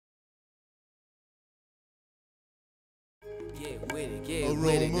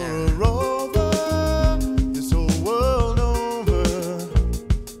A rover, this whole world over.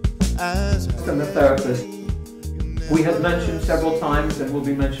 And the therapist, we had mentioned several times and we'll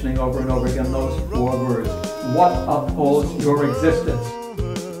be mentioning over and over again those four words. What upholds your existence?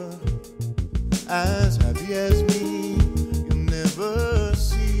 As happy as me, you'll never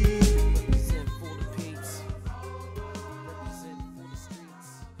see.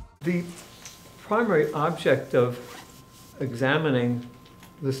 The primary object of examining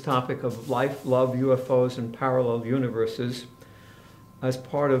this topic of life, love, UFOs, and parallel universes as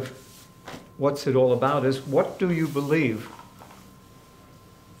part of what's it all about is what do you believe?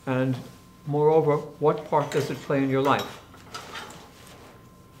 And moreover, what part does it play in your life?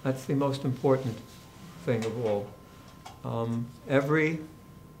 That's the most important thing of all. Every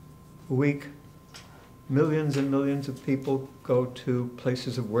week, millions and millions of people go to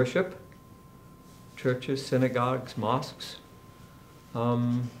places of worship, churches, synagogues, mosques.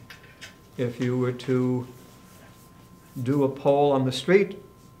 If you were to do a poll on the street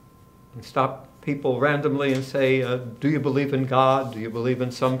and stop people randomly and say, do you believe in God? Do you believe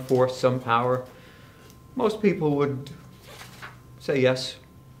in some force, some power? Most people would say yes.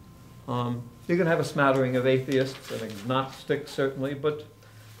 You're going to have a smattering of atheists and agnostics, certainly, but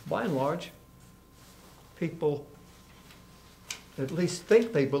by and large, people at least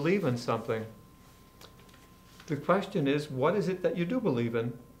think they believe in something. The question is, what is it that you do believe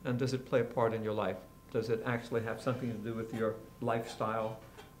in, and does it play a part in your life? Does it actually have something to do with your lifestyle,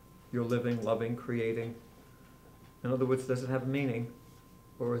 your living, loving, creating? In other words, does it have meaning,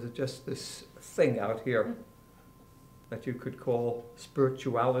 or is it just this thing out here that you could call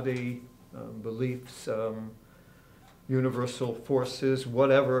spirituality, beliefs, universal forces,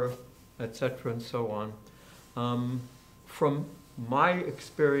 whatever, etc., and so on? From my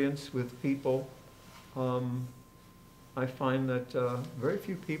experience with people, I find that very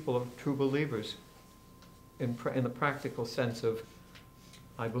few people are true believers in the practical sense of,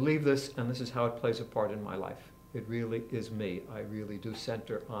 I believe this and this is how it plays a part in my life. It really is me. I really do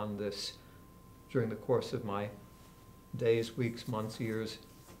center on this during the course of my days, weeks, months, years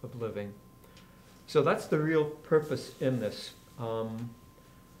of living. So that's the real purpose in this. A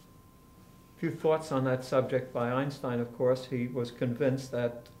few thoughts on that subject by Einstein, of course. He was convinced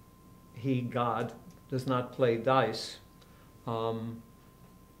that he, God, does not play dice.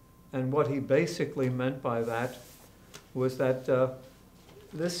 And what he basically meant by that was that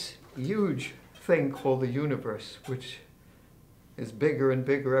this huge thing called the universe, which is bigger and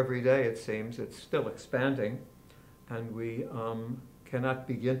bigger every day, it seems, it's still expanding, and we cannot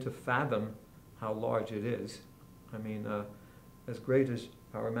begin to fathom how large it is. I mean, as great as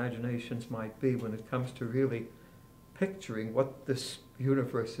our imaginations might be when it comes to really picturing what this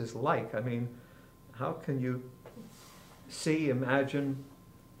universe is like. I mean, how can you see, imagine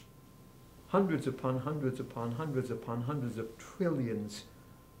hundreds upon hundreds upon hundreds upon hundreds of trillions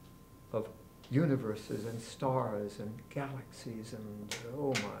of universes and stars and galaxies and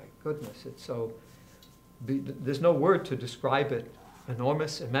oh my goodness, it's so, there's no word to describe it.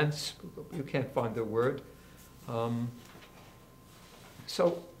 Enormous, immense, you can't find the word.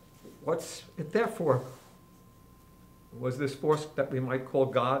 So what's it there for? Was this force that we might call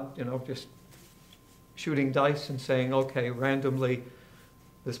God, you know, just shooting dice and saying, okay, randomly,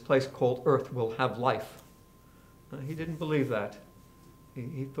 this place called Earth will have life? He didn't believe that.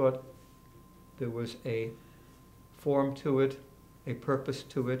 He thought there was a form to it, a purpose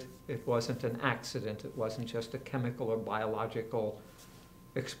to it. It wasn't an accident. It wasn't just a chemical or biological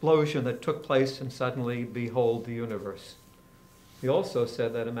explosion that took place and suddenly, behold, the universe. He also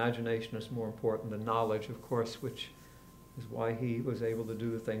said that imagination is more important than knowledge, of course, which is why he was able to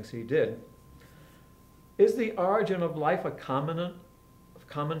do the things he did. Is the origin of life a common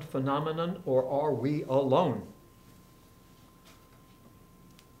phenomenon, or are we alone?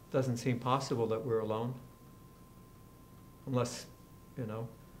 Doesn't seem possible that we're alone, unless, you know,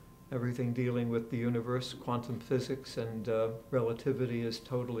 everything dealing with the universe, quantum physics, and relativity is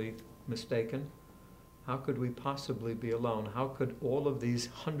totally mistaken. How could we possibly be alone? How could all of these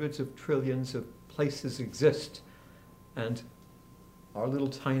hundreds of trillions of places exist and our little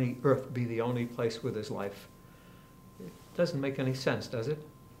tiny Earth be the only place where there's life? It doesn't make any sense, does it?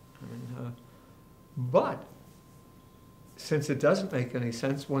 I mean, but since it doesn't make any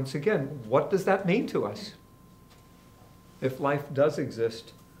sense, once again, what does that mean to us? If life does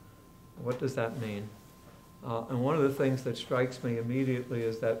exist, what does that mean? And one of the things that strikes me immediately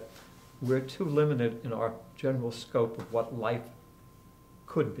is that we're too limited in our general scope of what life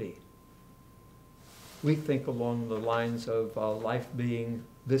could be. We think along the lines of life being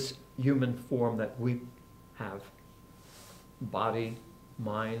this human form that we have. body,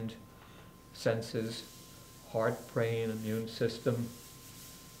 mind, senses, heart, brain, immune system.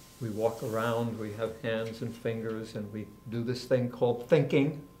 We walk around, we have hands and fingers, and we do this thing called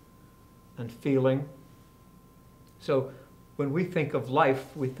thinking and feeling. So when we think of life,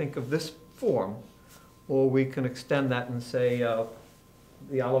 we think of this form, or we can extend that and say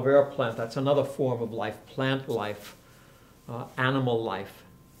the aloe vera plant, that's another form of life, plant life, animal life,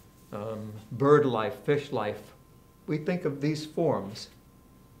 bird life, fish life. We think of these forms.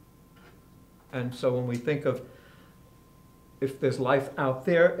 And so when we think of if there's life out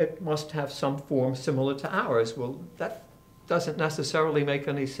there, it must have some form similar to ours. Well, that doesn't necessarily make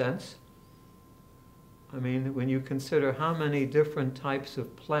any sense. I mean, when you consider how many different types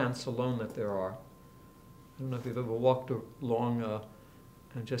of plants alone that there are. I don't know if you've ever walked along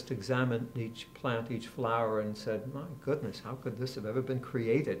and just examined each plant, each flower, and said, my goodness, how could this have ever been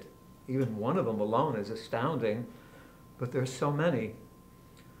created? Even one of them alone is astounding, but there's so many.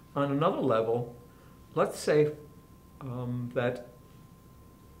 On another level, let's say that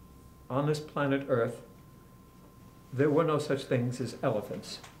on this planet Earth, there were no such things as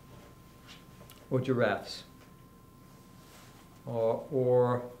elephants, or giraffes,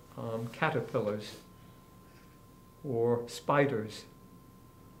 or caterpillars, or spiders.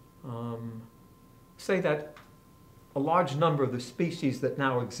 Say that a large number of the species that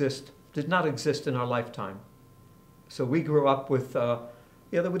now exist did not exist in our lifetime. So we grew up with, there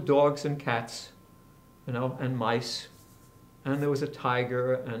were dogs and cats, and mice, and there was a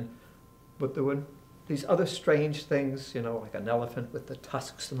tiger, but there were these other strange things, like an elephant with the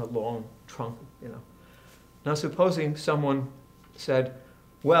tusks and a long trunk, Now supposing someone said,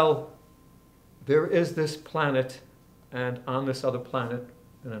 well, there is this planet, and on this other planet,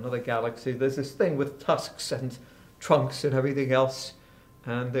 in another galaxy, there's this thing with tusks and trunks and everything else,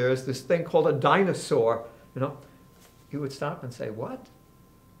 and there's this thing called a dinosaur, you would stop and say, what?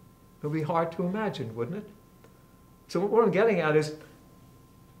 It would be hard to imagine, wouldn't it? So what I'm getting at is,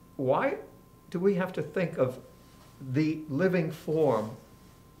 why do we have to think of the living form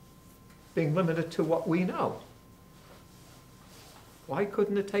being limited to what we know? Why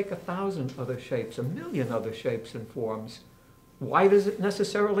couldn't it take 1,000 other shapes, 1,000,000 other shapes and forms? Why does it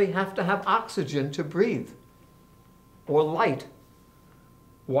necessarily have to have oxygen to breathe? Or light?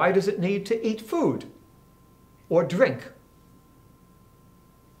 Why does it need to eat food? Or drink?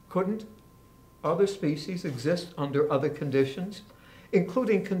 Couldn't other species exist under other conditions,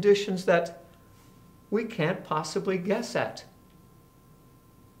 including conditions that we can't possibly guess at?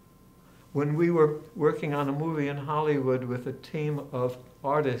 When we were working on a movie in Hollywood with a team of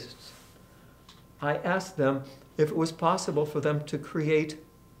artists, I asked them if it was possible for them to create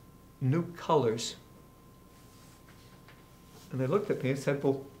new colors. And they looked at me and said,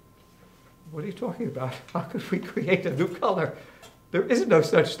 well, what are you talking about? How could we create a new color? There is no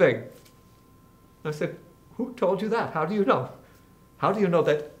such thing. I said, who told you that? How do you know? How do you know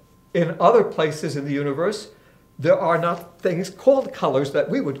that in other places in the universe, there are not things called colors that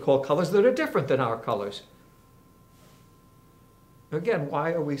we would call colors that are different than our colors? Again,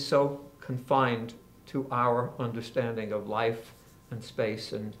 why are we so confined to our understanding of life and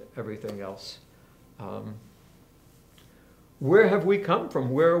space and everything else? Where have we come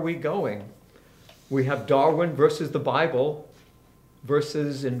from? Where are we going? We have Darwin versus the Bible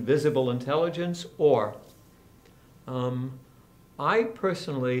versus invisible intelligence, or I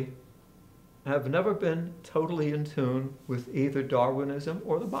personally have never been totally in tune with either Darwinism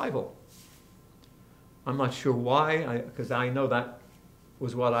or the Bible. I'm not sure why, because I know that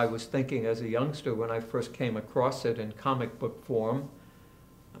was what I was thinking as a youngster when I first came across it in comic book form.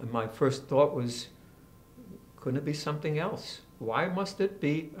 And my first thought was, couldn't it be something else? Why must it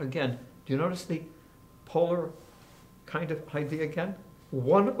be, again, do you notice the polar kind of idea again?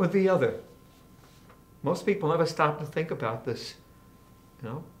 One or the other. Most people never stop to think about this.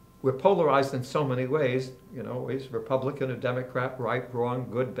 We're polarized in so many ways, is Republican or Democrat, right, wrong,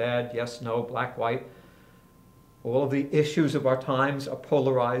 good, bad, yes, no, black, white. All of the issues of our times are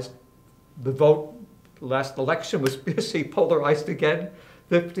polarized. The vote, last election was polarized again,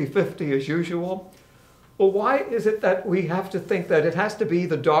 50-50 as usual. Well, why is it that we have to think that it has to be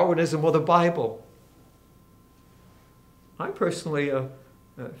the Darwinism or the Bible? I personally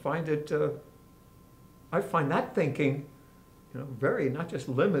find that thinking, very not just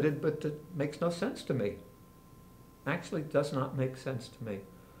limited, but it makes no sense to me. Actually, does not make sense to me.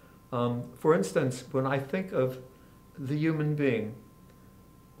 For instance, when I think of the human being,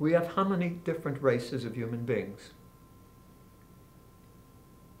 we have how many different races of human beings?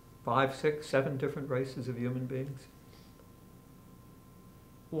 5, 6, 7 different races of human beings?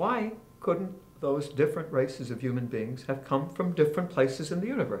 Why couldn't those different races of human beings have come from different places in the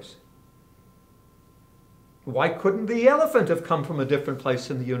universe. Why couldn't the elephant have come from a different place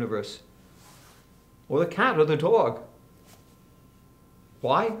in the universe? Or the cat or the dog?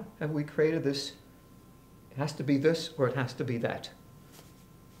 Why have we created this? It has to be this or it has to be that.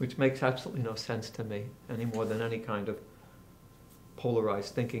 Which makes absolutely no sense to me, any more than any kind of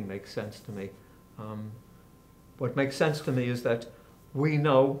polarized thinking makes sense to me. What makes sense to me is that we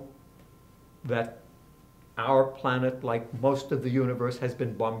know that our planet, like most of the universe, has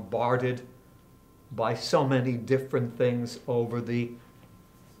been bombarded by so many different things over the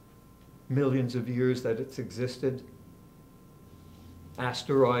millions of years that it's existed.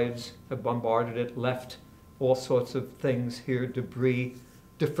 Asteroids have bombarded it, left all sorts of things here, debris,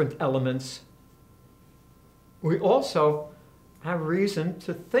 different elements. We also have reason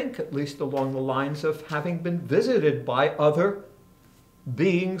to think, at least along the lines of having been visited by other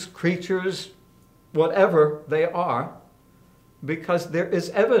beings, creatures, whatever they are, because there is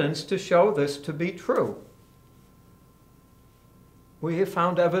evidence to show this to be true. We have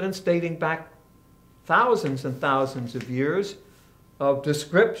found evidence dating back thousands and thousands of years of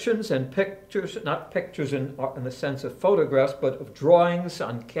descriptions and pictures, not pictures in the sense of photographs, but of drawings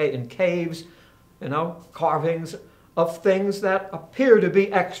in caves, carvings of things that appear to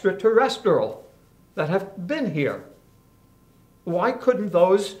be extraterrestrial, that have been here. Why couldn't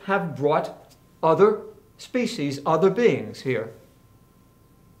those have brought other species, other beings here?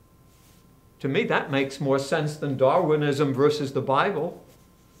 To me, that makes more sense than Darwinism versus the Bible.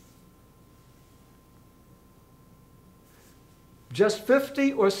 Just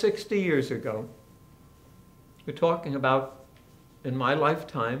 50 or 60 years ago, we're talking about in my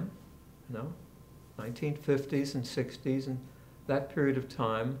lifetime, 1950s and 60s, and that period of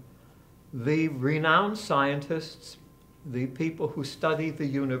time, the renowned scientists, the people who study the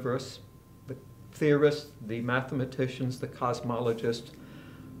universe, the theorists, the mathematicians, the cosmologists,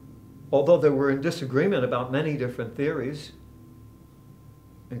 although they were in disagreement about many different theories,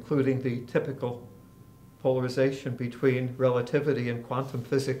 including the typical polarization between relativity and quantum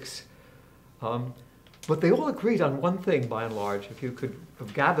physics, but they all agreed on one thing, by and large. If you could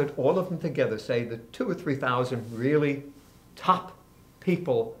have gathered all of them together, say the 2,000 or 3,000 really top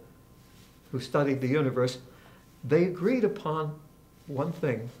people who studied the universe, they agreed upon one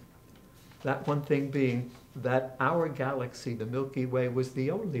thing. That one thing being that our galaxy, the Milky Way, was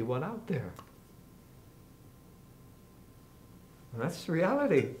the only one out there. And that's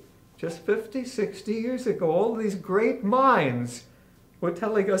reality. Just 50, 60 years ago, all these great minds were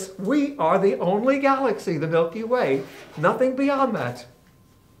telling us we are the only galaxy, the Milky Way, nothing beyond that.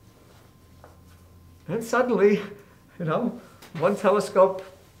 And suddenly, one telescope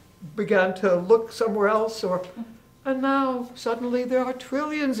began to look somewhere else, and now suddenly there are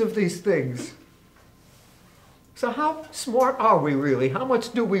trillions of these things. So how smart are we really? How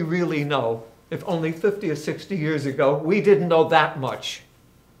much do we really know? If only 50 or 60 years ago we didn't know that much.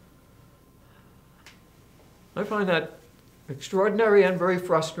 I find that extraordinary and very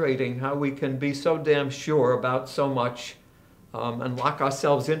frustrating, how we can be so damn sure about so much and lock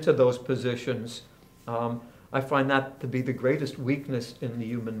ourselves into those positions. I find that to be the greatest weakness in the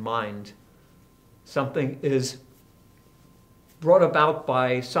human mind. Something is brought about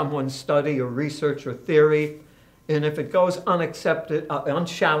by someone's study or research or theory, and if it goes unaccepted,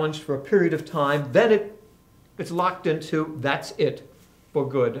 unchallenged for a period of time, then it's locked into that's it for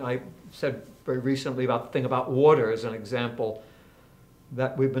good. I said very recently about the thing about water as an example,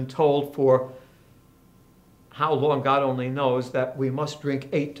 that we've been told for how long God only knows that we must drink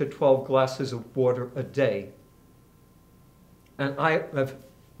 8 to 12 glasses of water a day. And I have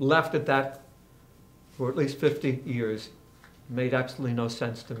left at that for at least 50 years. It made absolutely no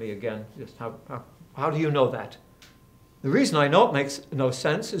sense to me again. Just how do you know that? The reason I know it makes no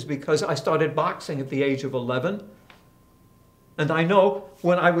sense is because I started boxing at the age of 11. And I know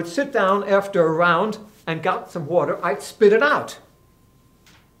when I would sit down after a round and got some water, I'd spit it out.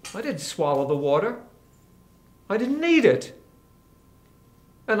 I didn't swallow the water. I didn't need it.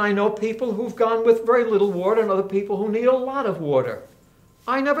 And I know people who've gone with very little water and other people who need a lot of water.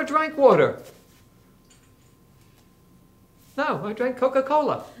 I never drank water. No, I drank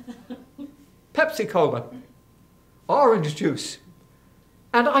Coca-Cola, Pepsi-Cola, orange juice.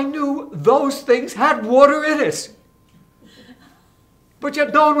 And I knew those things had water in it. But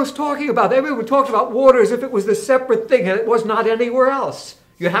yet no one was talking about it. Everyone talked about water as if it was a separate thing, and it was not anywhere else.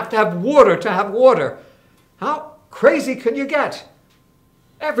 You have to have water to have water. How crazy can you get?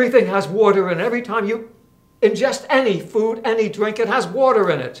 Everything has water in it. Every time you ingest any food, any drink, it has water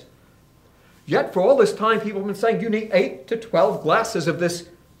in it. Yet for all this time, people have been saying you need 8 to 12 glasses of this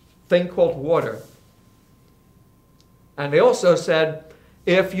thing called water. And they also said,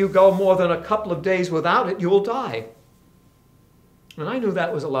 if you go more than a couple of days without it, you will die. And I knew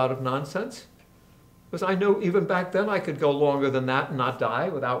that was a lot of nonsense, because I knew even back then I could go longer than that and not die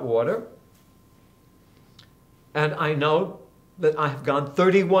without water. And I know that I have gone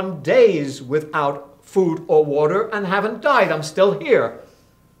 31 days without food or water and haven't died. I'm still here.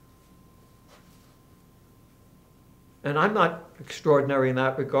 And I'm not extraordinary in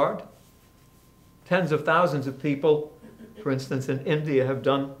that regard. Tens of thousands of people, for instance, in India have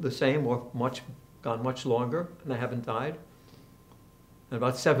done the same or gone much longer and they haven't died. And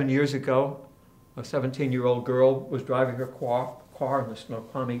about 7 years ago, a 17-year-old girl was driving her car in the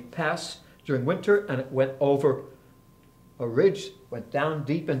Snoqualmie Pass during winter, and it went over a ridge, went down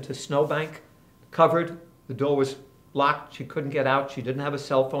deep into snowbank, covered. The door was locked. She couldn't get out. She didn't have a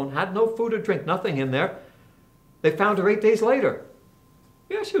cell phone, had no food or drink, nothing in there. They found her 8 days later.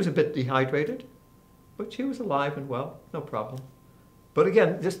 Yeah, she was a bit dehydrated, but she was alive and well, no problem. But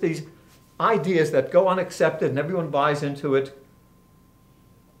again, just these ideas that go unaccepted and everyone buys into it,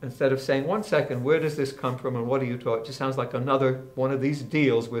 instead of saying, 1 second, where does this come from and what are you taught? It just sounds like another one of these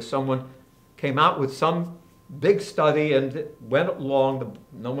deals where someone came out with some big study and it went along,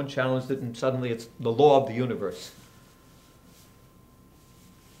 no one challenged it, and suddenly it's the law of the universe.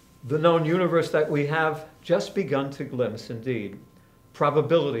 The known universe that we have just begun to glimpse, indeed.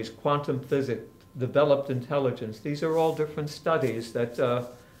 Probabilities, quantum physics, developed intelligence, these are all different studies that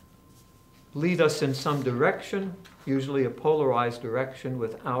lead us in some direction, usually a polarized direction,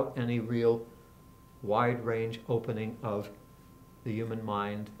 without any real wide range opening of the human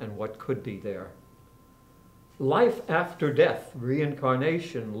mind and what could be there. Life after death,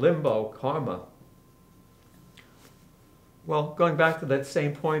 reincarnation, limbo, karma. Well, going back to that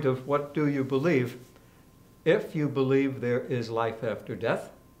same point of what do you believe, if you believe there is life after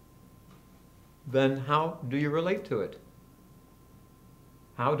death, then how do you relate to it?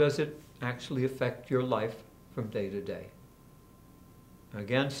 How does it actually affect your life from day to day?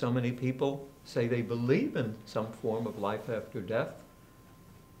 Again, so many people say they believe in some form of life after death.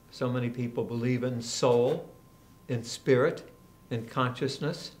 So many people believe in soul, in spirit, in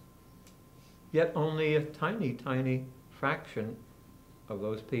consciousness. Yet only a tiny, tiny fraction of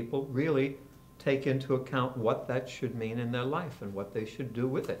those people really take into account what that should mean in their life and what they should do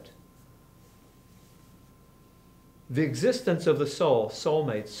with it. The existence of the soul,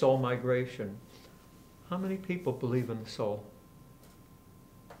 soulmates, soul migration. How many people believe in the soul?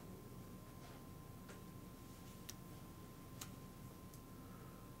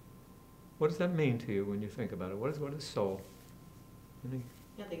 What does that mean to you when you think about it? What is soul? I think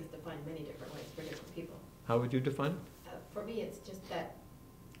it's defined many different ways for different people. How would you define it? For me, it's just that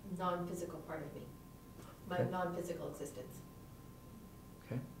non-physical part of me, my Okay. non-physical existence.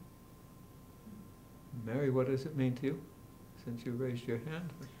 Okay. Mary, what does it mean to you, since you raised your hand?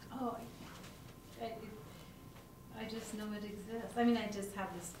 Oh, I just know it exists. I mean, I just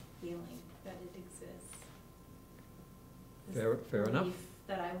have this feeling that it exists. This Fair enough. belief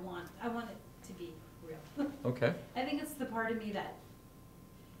that I want it to be real. Okay. I think it's the part of me that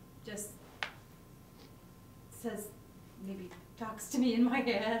just says, maybe talks to me in my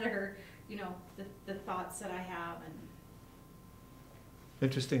head, or, you know, the thoughts that I have, and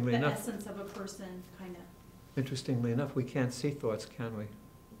Interestingly the enough, essence of a person, kind of. Interestingly enough, we can't see thoughts, can we?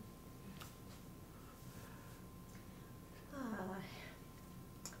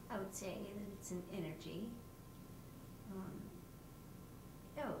 I would say that it's an energy.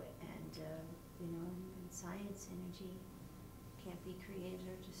 In science, energy can't be created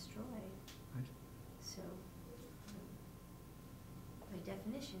or destroyed. Right. So, by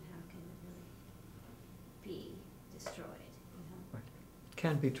definition, how can it really be destroyed? Right. It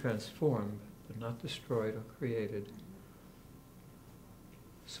can be transformed, but not destroyed or created.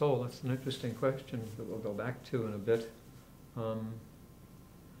 Soul, that's an interesting question that we'll go back to in a bit.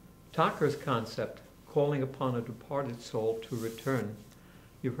 Thakur's concept, calling upon a departed soul to return.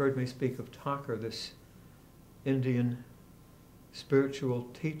 You've heard me speak of Thakur, this Indian spiritual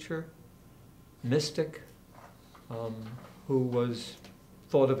teacher, mystic, who was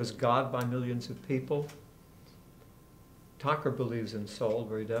thought of as God by millions of people. Thakur believes in soul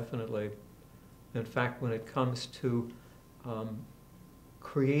very definitely. In fact, when it comes to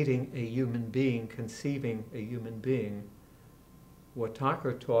creating a human being, conceiving a human being, what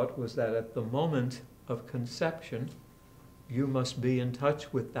Thakur taught was that at the moment of conception, you must be in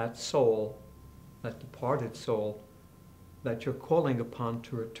touch with that soul, that departed soul, that you're calling upon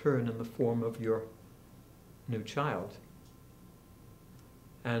to return in the form of your new child.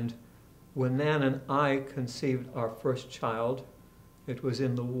 And when Nan and I conceived our first child, It was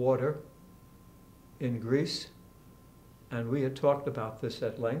in the water in Greece, and we had talked about this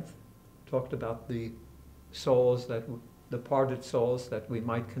at length, talked about the souls that, departed souls that we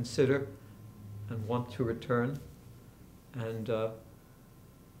might consider and want to return, and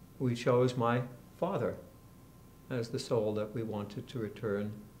we chose my father as the soul that we wanted to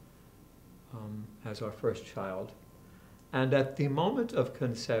return as our first child. And at the moment of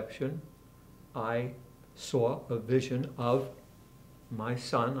conception, I saw a vision of my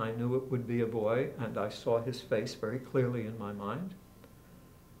son. I knew it would be a boy, and I saw his face very clearly in my mind.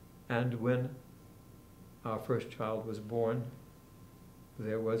 And when our first child was born,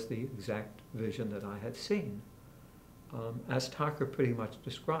 there was the exact vision that I had seen, as Tucker pretty much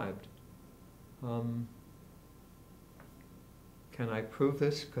described. Can I prove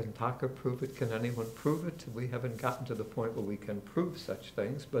this? Can Tucker prove it? Can anyone prove it? We haven't gotten to the point where we can prove such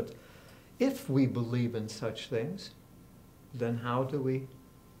things, but if we believe in such things, then how do we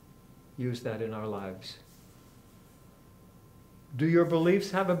use that in our lives? Do your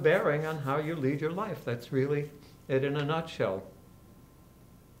beliefs have a bearing on how you lead your life? That's really it in a nutshell.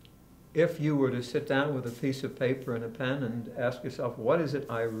 If you were to sit down with a piece of paper and a pen and ask yourself, what is it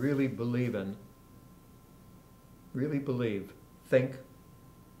I really believe in? Really believe. Think,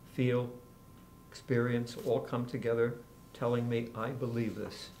 feel, experience, all come together telling me I believe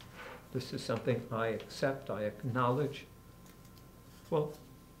this. This is something I accept, I acknowledge. Well,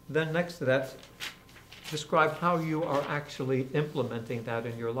 then next to that, describe how you are actually implementing that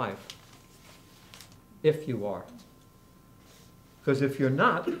in your life, if you are. Because if you're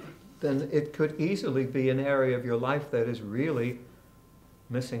not, then it could easily be an area of your life that is really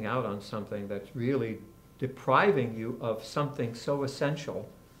missing out on something, that's really depriving you of something so essential.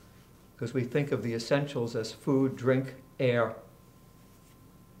 Because we think of the essentials as food, drink, air.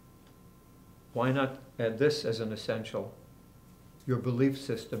 Why not add this as an essential? Your belief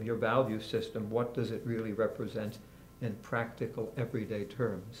system, your value system, what does it really represent in practical, everyday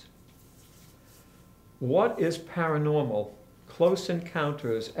terms? What is paranormal? Close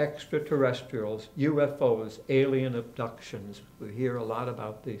encounters, extraterrestrials, UFOs, alien abductions. We hear a lot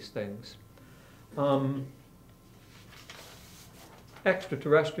about these things.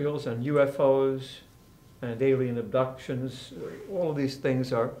 Extraterrestrials and UFOs and alien abductions, all of these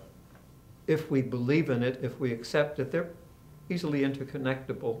things are, if we believe in it, if we accept it, they're easily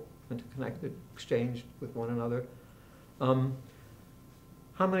interconnectable, interconnected, exchanged with one another.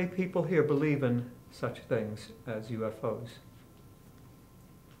 How many people here believe in such things as UFOs?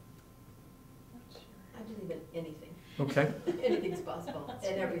 I believe in anything. Okay. Anything's possible,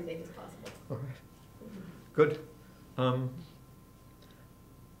 and everything is possible. All right. Good.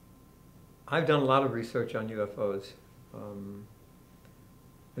 I've done a lot of research on UFOs.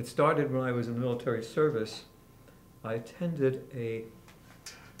 It started when I was in the military service. I attended a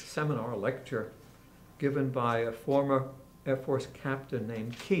seminar, a lecture, given by a former Air Force captain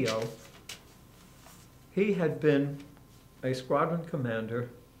named Keogh. He had been a squadron commander,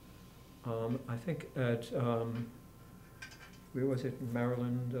 I think at, where was it, in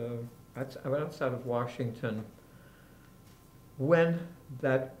Maryland, right outside of Washington, when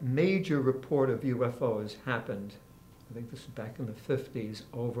that major report of UFOs happened. I think this is back in the 50s,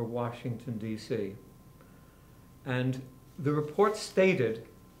 over Washington, D.C. And the report stated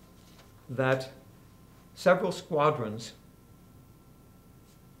that several squadrons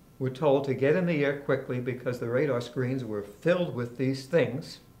were told to get in the air quickly because the radar screens were filled with these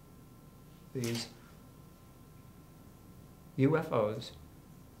things, these UFOs.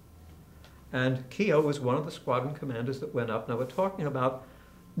 And Keogh was one of the squadron commanders that went up. Now we're talking about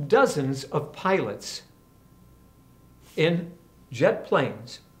dozens of pilots in jet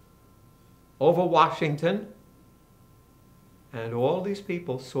planes over Washington, and all these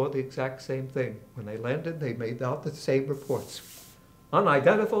people saw the exact same thing. When they landed, they made out the same reports.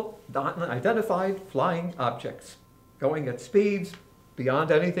 Unidentified flying objects going at speeds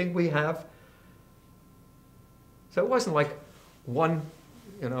beyond anything we have. So it wasn't like one,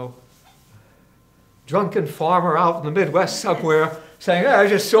 drunken farmer out in the Midwest somewhere saying, hey, I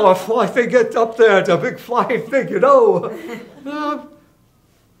just saw a flying thing get up there. It's a big flying thing,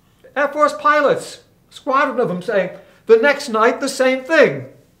 Air Force pilots, a squadron of them saying, the next night, the same thing.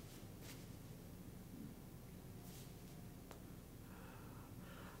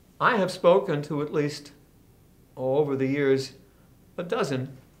 I have spoken to at least, over the years, a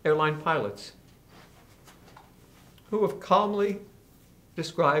dozen airline pilots who have calmly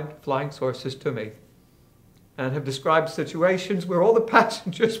described flying sources to me and have described situations where all the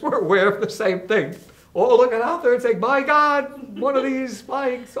passengers were aware of the same thing. All looking out there and saying, my God, one of these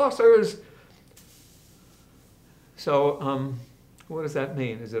flying saucers. So What does that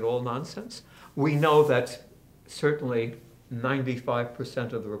mean? Is it all nonsense? We know that certainly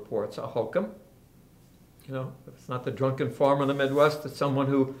 95% of the reports are hokum. You know, it's not the drunken farmer in the Midwest, it's someone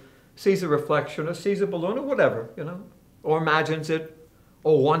who sees a reflection or sees a balloon or whatever, you know, or imagines it,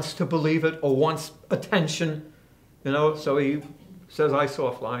 or wants to believe it, or wants attention, you know, so he says, I saw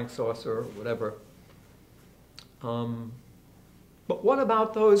a flying saucer, or whatever. But what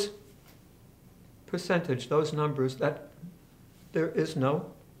about those percentage, those numbers that there is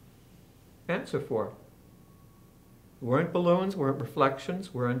no answer for? Weren't balloons, weren't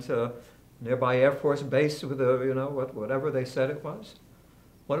reflections, weren't nearby Air Force base with a, you know, whatever they said it was.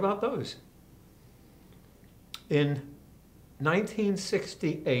 What about those? In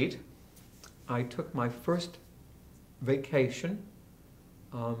 1968, I took my first vacation,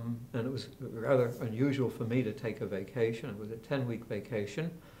 and it was rather unusual for me to take a vacation. It was a 10-week vacation.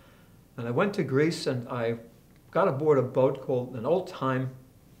 And I went to Greece, and I got aboard a boat called, an old-time,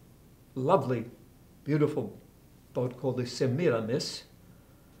 lovely, beautiful boat called the Semiramis.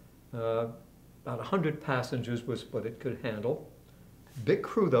 About 100 passengers was what it could handle. Big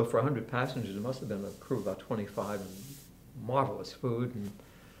crew, though, for 100 passengers. It must have been a crew of about 25, and marvelous food and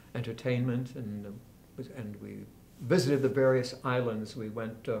entertainment. And we visited the various islands. We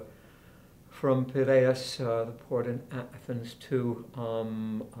went from Piraeus, the port in Athens, to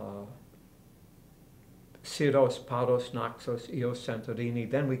Syros, Paros, Naxos, Ios, Santorini.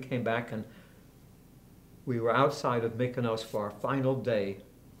 Then we came back and we were outside of Mykonos for our final day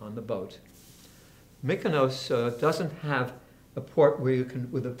on the boat. Mykonos doesn't have a port where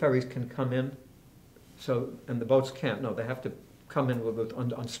where the ferries can come in, and the boats can't. No, they have to come in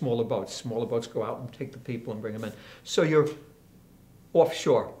on smaller boats. Smaller boats go out and take the people and bring them in. So you're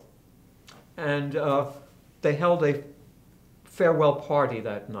offshore. And they held a farewell party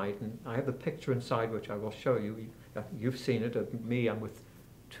that night, and I have the picture inside which I will show you. You've seen it of me. I'm with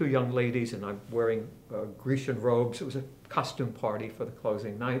two young ladies, and I'm wearing Grecian robes. It was a costume party for the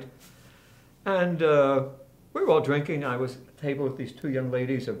closing night. And we were all drinking. I was at a table with these two young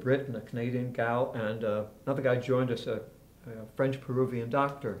ladies, a Brit and a Canadian gal, and another guy joined us, a French-Peruvian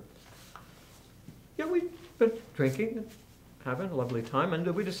doctor. Yeah, we'd been drinking and having a lovely time, and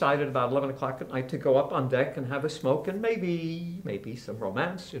we decided about 11 o'clock at night to go up on deck and have a smoke and maybe some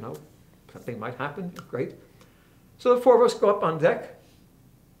romance, you know, something might happen, great. So the four of us go up on deck,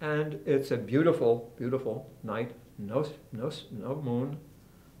 and it's a beautiful, beautiful night, no moon.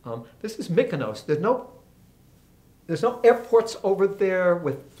 This is Mykonos. There's no airports over there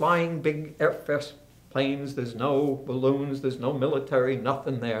with flying big airfare planes. There's no balloons. There's no military,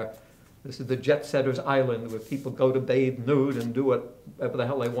 nothing there. This is the jet setters island where people go to bathe nude and do whatever the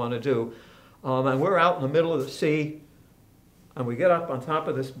hell they want to do. And we're out in the middle of the sea, and we get up on top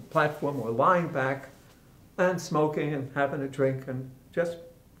of this platform. We're lying back and smoking and having a drink and just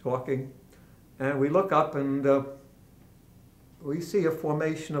talking. And we look up, and we see a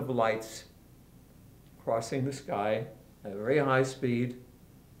formation of lights crossing the sky at a very high speed.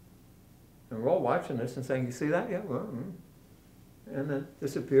 And we're all watching this and saying, you see that? Yeah, well, and then it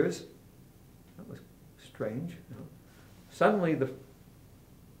disappears. That was strange. You know. Suddenly the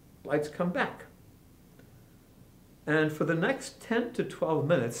lights come back. And for the next 10 to 12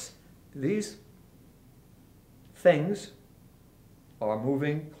 minutes, these things are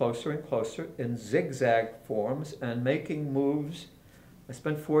moving closer and closer in zigzag forms and making moves. I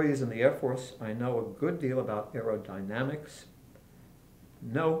spent 4 years in the Air Force. I know a good deal about aerodynamics.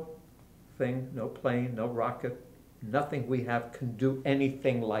 No thing, no plane, no rocket, nothing we have can do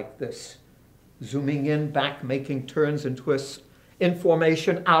anything like this. Zooming in, back, making turns and twists, in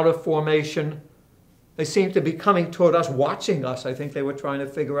formation, out of formation. They seemed to be coming toward us, watching us. I think they were trying to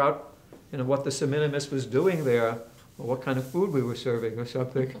figure out, you know, what the Semiramis was doing there, or what kind of food we were serving or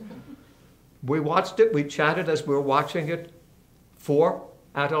something. We watched it, we chatted as we were watching it. 4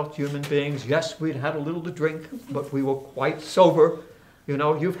 adult human beings. Yes, we'd had a little to drink, but we were quite sober. You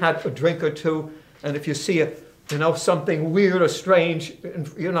know, you've had a drink or two, and if you see something weird or strange,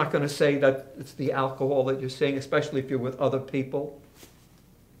 you're not going to say that it's the alcohol that you're seeing, especially if you're with other people.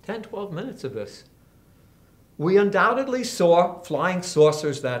 10, 12 minutes of this. We undoubtedly saw flying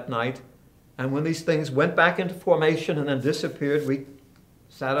saucers that night, and when these things went back into formation and then disappeared, we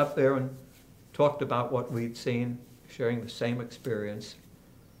sat up there and talked about what we'd seen, sharing the same experience.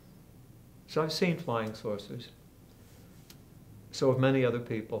 So I've seen flying saucers. So have many other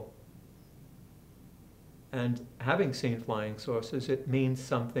people. And having seen flying saucers, it means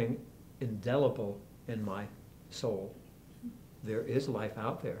something indelible in my soul. There is life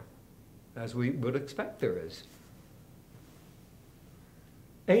out there, as we would expect there is.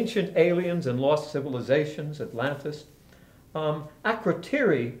 Ancient aliens and lost civilizations, Atlantis.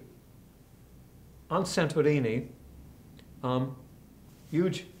 Akrotiri on Santorini,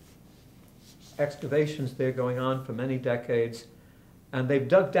 huge excavations there going on for many decades, and they've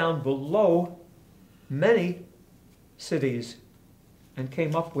dug down below many cities and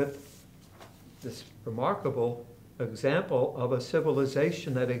came up with this remarkable example of a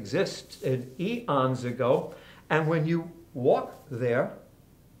civilization that existed eons ago. And when you walk there,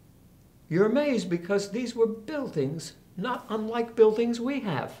 you're amazed because these were buildings not unlike buildings we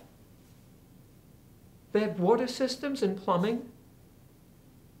have. They had water systems and plumbing.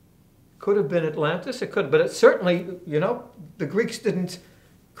 Could have been Atlantis, it could have, but it certainly, the Greeks didn't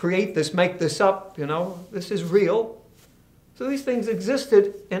create this, make this up, this is real. So these things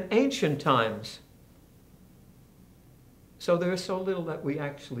existed in ancient times. So there is so little that we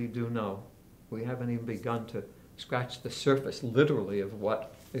actually do know. We haven't even begun to scratch the surface, literally, of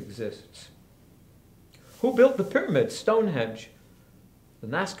what exists. Who built the pyramids, Stonehenge, the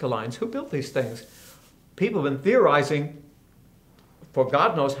Nazca Lines? Who built these things? People have been theorizing for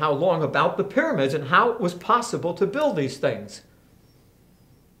God knows how long about the pyramids and how it was possible to build these things.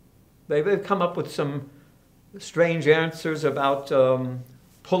 They've come up with some strange answers about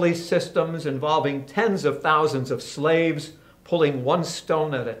pulley systems involving tens of thousands of slaves pulling one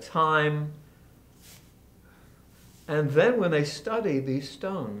stone at a time. And then when they study these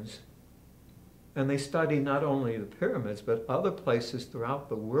stones, and they study not only the pyramids, but other places throughout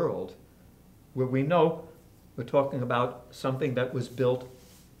the world, where we know we're talking about something that was built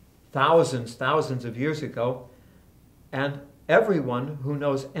thousands of years ago, and everyone who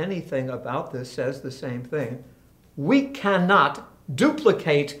knows anything about this says the same thing. We cannot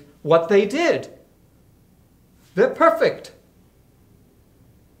duplicate what they did. They're perfect.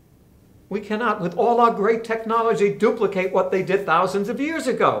 We cannot, with all our great technology, duplicate what they did thousands of years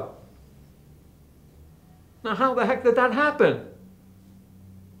ago. Now, how the heck did that happen?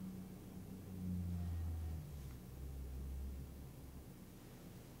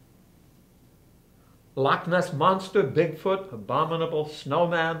 Loch Ness Monster, Bigfoot, Abominable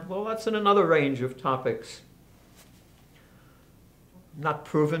Snowman, well, that's in another range of topics. Not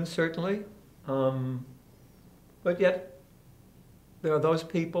proven, certainly, but yet there are those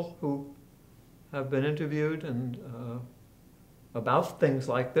people who have been interviewed and about things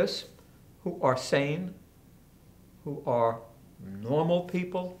like this, who are sane, who are normal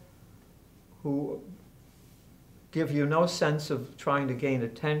people, who give you no sense of trying to gain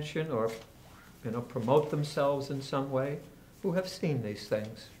attention or promote themselves in some way, who have seen these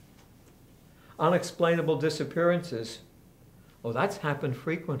things. Unexplainable disappearances. Oh, that's happened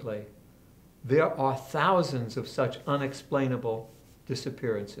frequently. There are thousands of such unexplainable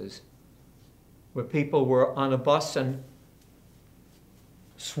disappearances where people were on a bus and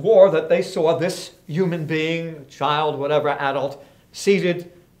swore that they saw this human being, child, whatever, adult,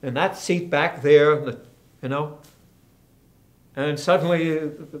 seated in that seat back there, and suddenly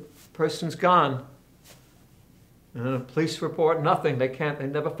the person's gone. And a police report, nothing. They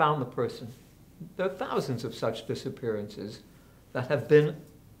never found the person. There are thousands of such disappearances that have been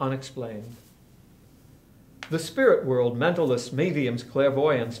unexplained. The spirit world, mentalists, mediums,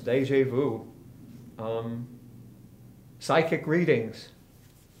 clairvoyance, déjà vu, psychic readings,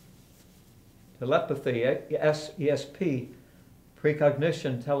 telepathy, ESP,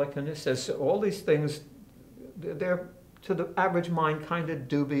 precognition, telekinesis, all these things, they're to the average mind kind of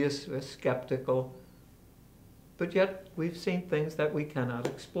dubious or skeptical, but yet we've seen things that we cannot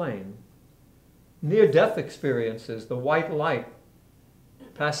explain. Near-death experiences, the white light,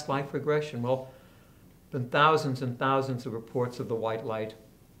 past life regression. Well, been thousands and thousands of reports of the white light.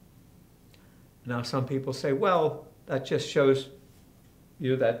 Now some people say, well, that just shows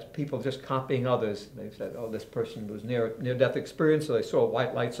you that people are just copying others. They've said, oh, this person was near-death experience, so they saw a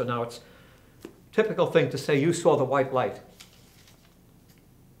white light, so now it's a typical thing to say, you saw the white light.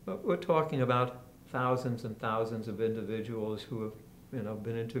 But we're talking about thousands and thousands of individuals who have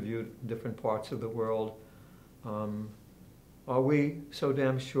been interviewed in different parts of the world. Are we so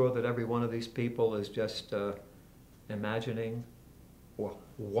damn sure that every one of these people is just imagining or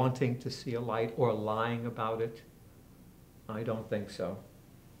wanting to see a light or lying about it? I don't think so.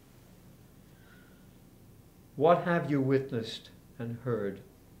 What have you witnessed and heard?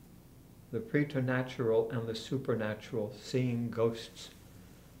 The preternatural and the supernatural, seeing ghosts.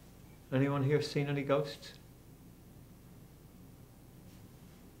 Anyone here seen any ghosts?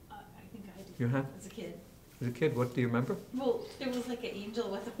 I think I did. You have? As a kid. As a kid, what do you remember? Well, there was like an angel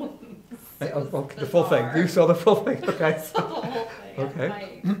with wings. The full thing. You saw the full thing. Okay. I saw the whole thing. Okay.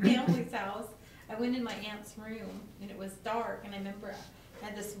 At my family's house. I went in my aunt's room and it was dark, and I remember I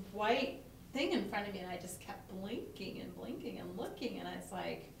had this white thing in front of me, and I just kept blinking and blinking and looking, and I was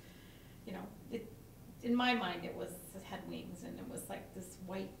like, you know, in my mind it had wings, and it was like this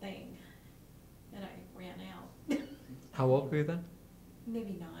white thing, and I ran out. How old were you then?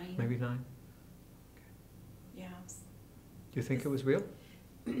 Maybe 9. Maybe 9? Yeah. Do you think it was real?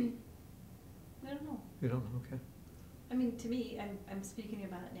 I don't know. You don't know, okay. I mean, to me, I'm speaking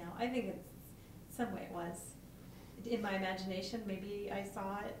about it now. I think it's some way it was. In my imagination, maybe I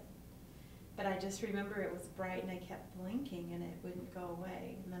saw it, but I just remember it was bright and I kept blinking and it wouldn't go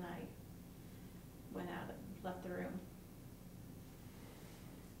away. And then I went out and left the room.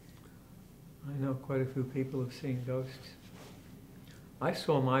 I know quite a few people have seen ghosts. I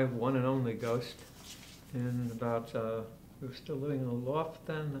saw my one and only ghost in about, we were still living in a loft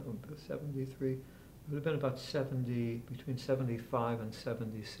then, that would be 73. It would have been about 70, between 75 and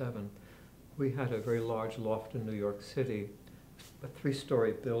 77. We had a very large loft in New York City, a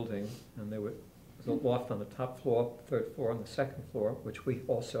 3-story building, and there was a loft on the top floor, 3rd floor, on the 2nd floor, which we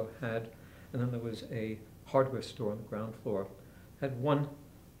also had, and then there was a hardware store on the ground floor. Had one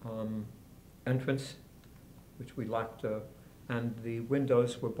entrance, which we locked, and the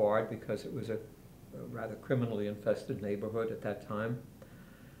windows were barred because it was a rather criminally infested neighborhood at that time.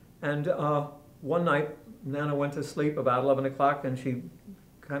 And one night, Nana went to sleep about 11 o'clock, and she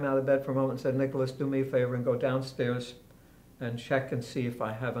came out of bed for a moment and said, "Nickolas, do me a favor and go downstairs and check and see if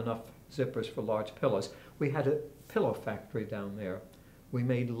I have enough zippers for large pillows." We had a pillow factory down there. We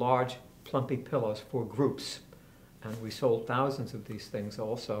made large, plumpy pillows for groups, and we sold thousands of these things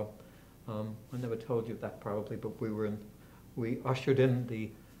also. I never told you that probably, but we ushered in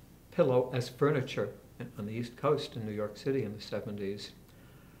the pillow as furniture on the East Coast in New York City in the 70s.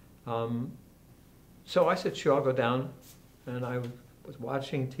 So I said, sure, I'll go down, and I was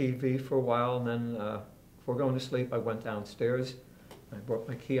watching TV for a while, and then before going to sleep, I went downstairs. I brought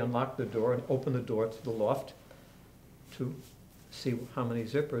my key, unlocked the door, and opened the door to the loft to see how many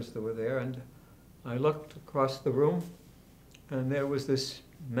zippers there were there. And I looked across the room, and there was this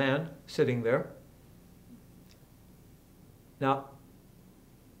man sitting there. Now,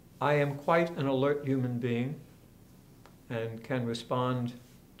 I am quite an alert human being and can respond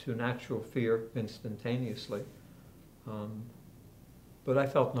to natural fear instantaneously. But I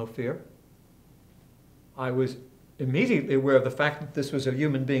felt no fear. I was immediately aware of the fact that this was a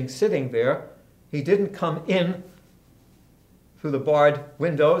human being sitting there. He didn't come in through the barred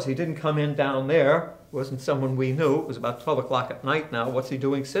windows. He didn't come in down there. It wasn't someone we knew. It was about 12 o'clock at night now. What's he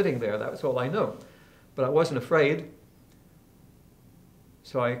doing sitting there? That was all I knew. But I wasn't afraid.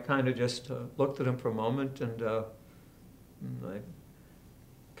 So I kind of just looked at him for a moment and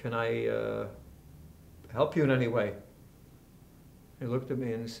can I help you in any way? He looked at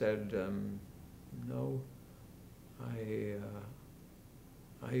me and said, no,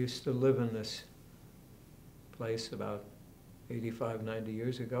 I used to live in this place about 85, 90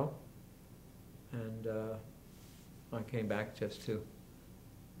 years ago, and I came back just to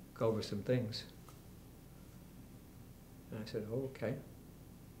go over some things. And I said, oh, okay.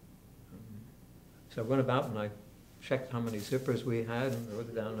 So I went about and I checked how many zippers we had and wrote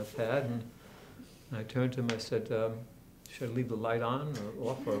it down on a pad, and I turned to him and I said, should I leave the light on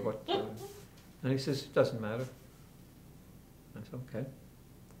or off or what? And he says, it doesn't matter. I said, okay.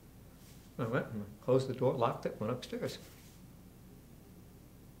 I went and closed the door, locked it, went upstairs.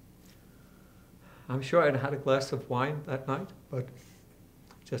 I'm sure I'd had a glass of wine that night, but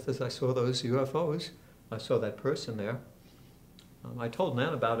just as I saw those UFOs, I saw that person there. I told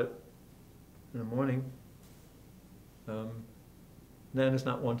Nan about it in the morning. Nan is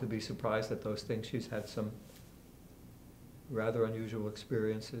not one to be surprised at those things. She's had some rather unusual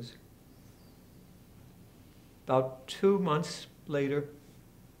experiences. About 2 months later,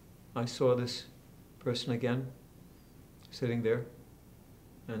 I saw this person again, sitting there.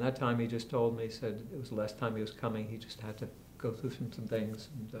 And that time he just told me, he said it was the last time he was coming, he just had to go through some things,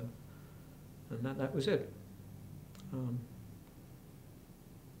 and that was it.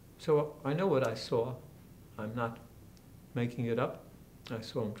 So I know what I saw. I'm not making it up. I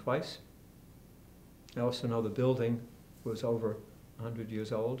saw him twice. I also know the building was over 100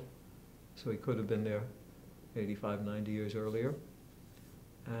 years old, so he could have been there 85, 90 years earlier.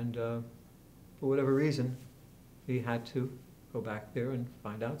 And for whatever reason, he had to go back there and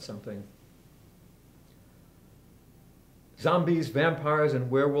find out something. Zombies, vampires, and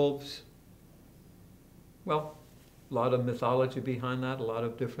werewolves. Well, a lot of mythology behind that, a lot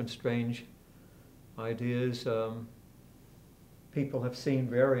of different strange ideas. People have seen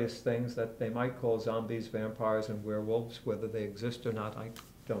various things that they might call zombies, vampires, and werewolves. Whether they exist or not, I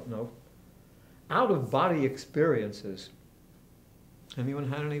don't know. Out-of-body experiences. Anyone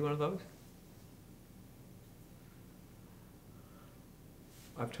had any one of those?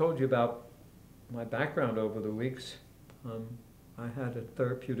 I've told you about my background over the weeks. I had a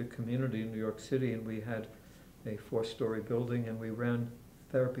therapeutic community in New York City, and we had a 4-story building, and we ran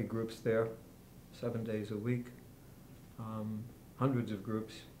therapy groups there 7 days a week, hundreds of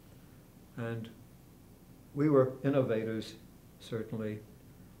groups. And we were innovators, certainly,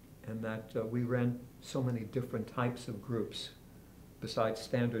 in that we ran so many different types of groups. Besides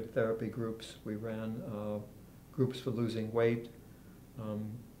standard therapy groups, we ran groups for losing weight,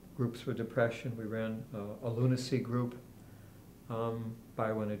 groups for depression. We ran a lunacy group,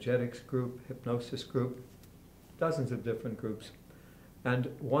 bioenergetics group, hypnosis group, dozens of different groups.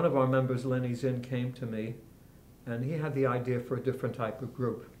 And one of our members, Lenny Zinn, came to me, and he had the idea for a different type of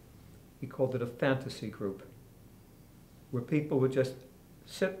group. He called it a fantasy group, where people would just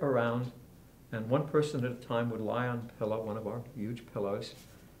sit around, and one person at a time would lie on a pillow, one of our huge pillows,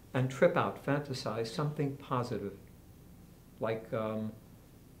 and trip out, fantasize something positive, like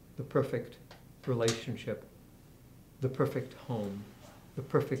the perfect relationship, the perfect home, the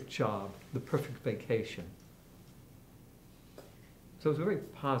perfect job, the perfect vacation. So it was a very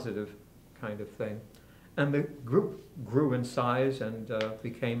positive kind of thing. And the group grew in size and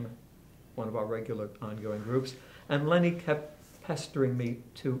became one of our regular ongoing groups. And Lenny kept pestering me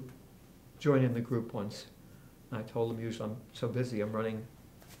to join in the group once. I told him, usually I'm so busy, I'm running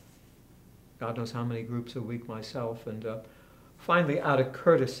God knows how many groups a week myself. And finally, out of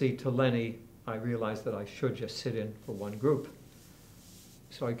courtesy to Lenny, I realized that I should just sit in for one group.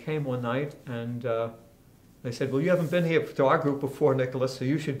 So I came one night, and they said, well, you haven't been here to our group before, Nickolas, so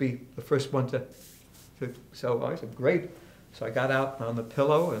you should be the first one to. So I said, great. So I got out on the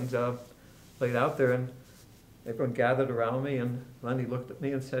pillow and laid out there, and everyone gathered around me, and Lenny looked at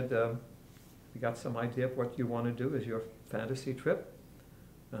me and said, you got some idea of what you want to do as your fantasy trip?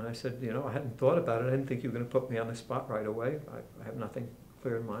 And I said, you know, I hadn't thought about it. I didn't think you were going to put me on the spot right away. I have nothing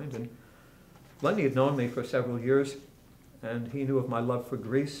clear in mind. And Lenny had known me for several years, and he knew of my love for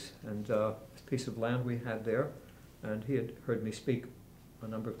Greece and this piece of land we had there. And he had heard me speak a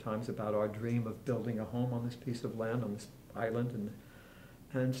number of times about our dream of building a home on this piece of land, on this island.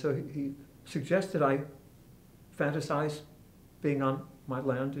 And so he suggested I fantasize being on my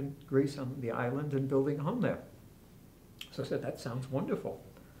land in Greece, on the island, and building a home there. So I said, that sounds wonderful.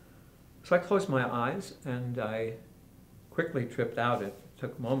 So I closed my eyes, and I quickly tripped out. It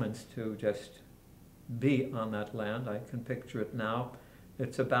took moments to just be on that land. I can picture it now.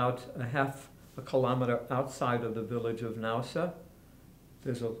 It's about a half a kilometer outside of the village of Nausa.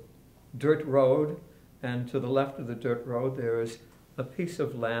 There's a dirt road, and to the left of the dirt road there is a piece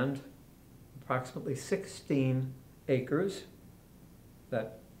of land, approximately 16 acres,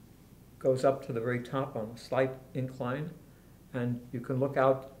 that goes up to the very top on a slight incline, and you can look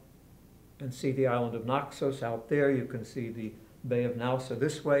out and see the island of Naxos out there. You can see the Bay of Nausa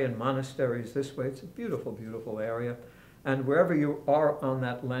this way and monasteries this way. It's a beautiful, beautiful area. And wherever you are on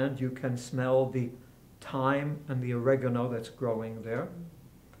that land, you can smell the thyme and the oregano that's growing there.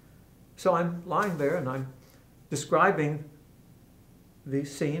 So I'm lying there and I'm describing the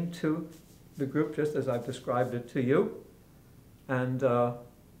scene to the group just as I've described it to you. And the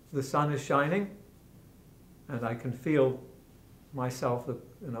sun is shining, and I can feel myself,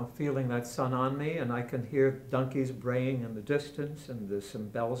 feeling that sun on me, and I can hear donkeys braying in the distance, and there's some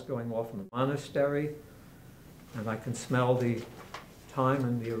bells going off in the monastery, and I can smell the thyme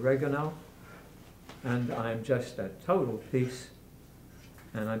and the oregano, and I'm just at total peace,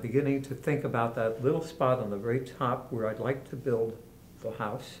 and I'm beginning to think about that little spot on the very top where I'd like to build the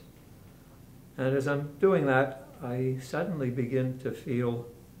house. And as I'm doing that, I suddenly begin to feel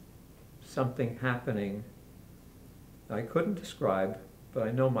something happening I couldn't describe, but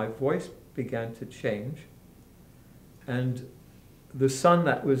I know my voice began to change. And the sun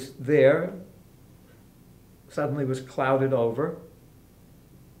that was there suddenly was clouded over,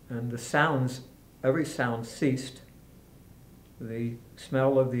 and the sounds, every sound ceased. The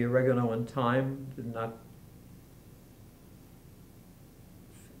smell of the oregano and thyme did not,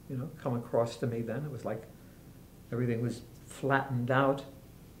 come across to me then. It was like everything was flattened out.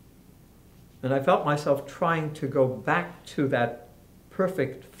 And I felt myself trying to go back to that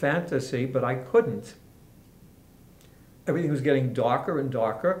perfect fantasy, but I couldn't. Everything was getting darker and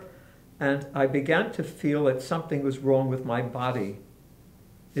darker, and I began to feel that something was wrong with my body.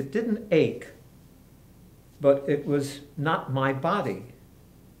 It didn't ache, but it was not my body.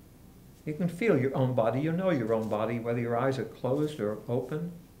 You can feel your own body. You know your own body, whether your eyes are closed or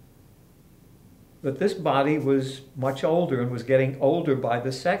open. But this body was much older and was getting older by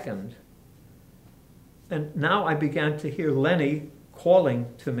the second. And now I began to hear Lenny calling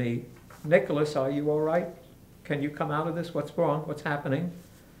to me, Nickolas, are you all right? Can you come out of this? What's wrong? What's happening?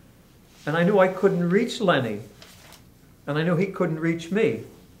 And I knew I couldn't reach Lenny. And I knew he couldn't reach me.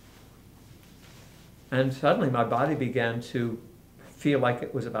 And suddenly my body began to feel like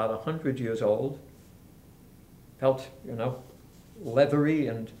it was about 100 years old. Felt, leathery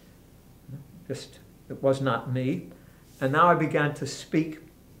and just, it was not me. And now I began to speak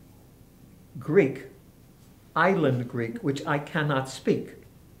Greek, island Greek, which I cannot speak.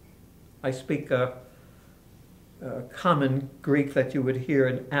 I speak a common Greek that you would hear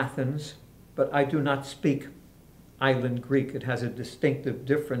in Athens, but I do not speak island Greek. It has a distinctive,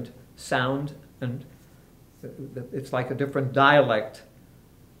 different sound, and it's like a different dialect.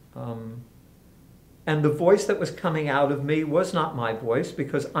 And the voice that was coming out of me was not my voice,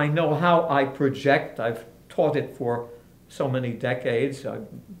 because I know how I project. I've taught it for so many decades. I've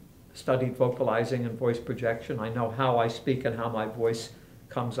studied vocalizing and voice projection. I know how I speak and how my voice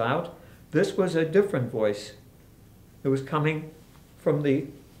comes out. This was a different voice. It was coming from the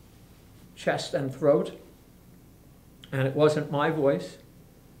chest and throat, and it wasn't my voice.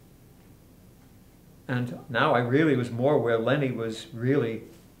 And now I really was more where Lenny was really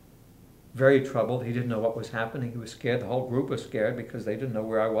very troubled. He didn't know what was happening. He was scared. The whole group was scared because they didn't know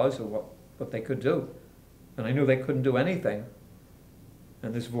where I was or what they could do. And I knew they couldn't do anything.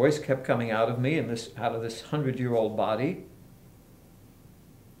 And this voice kept coming out of me and out of this 100-year-old body.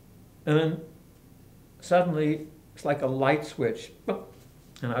 And then suddenly it's like a light switch,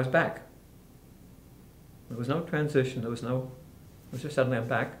 and I was back. There was no transition. It was just suddenly I'm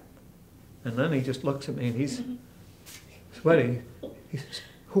back. And then he just looks at me and he's sweating. He says,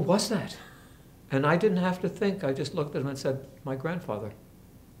 "Who was that?" And I didn't have to think. I just looked at him and said, "My grandfather."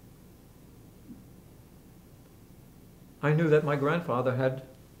 I knew that my grandfather had,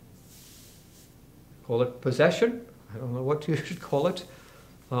 call it possession. I don't know what you should call it.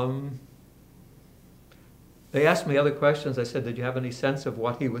 They asked me other questions. I said, "Did you have any sense of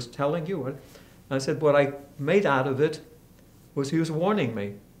what he was telling you?" And I said, what I made out of it was he was warning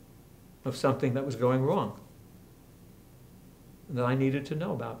me of something that was going wrong that I needed to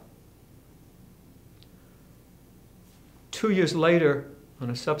know about. 2 years later, on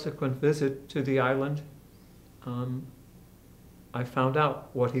a subsequent visit to the island, I found out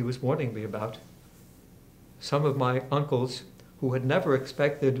what he was warning me about. Some of my uncles, who had never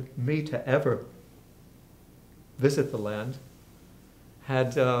expected me to ever visit the land,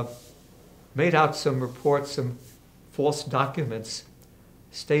 had made out some reports, some false documents,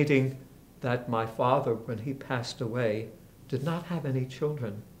 stating that my father, when he passed away, did not have any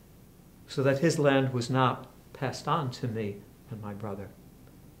children, so that his land was not passed on to me and my brother.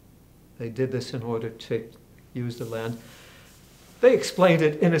 They did this in order to use the land. They explained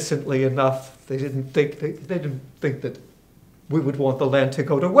it innocently enough. They didn't think that we would want the land to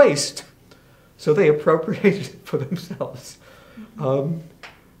go to waste, so they appropriated it for themselves.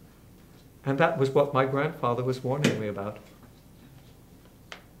 And that was what my grandfather was warning me about.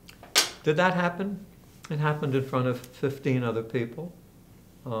 Did that happen? It happened in front of 15 other people.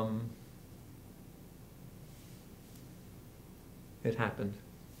 It happened.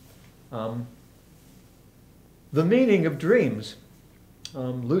 The meaning of dreams,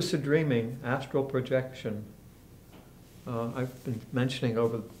 lucid dreaming, astral projection. I've been mentioning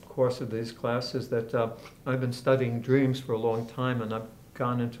over the course of these classes that I've been studying dreams for a long time, and I've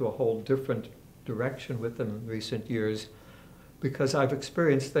gone into a whole different direction with them in recent years, because I've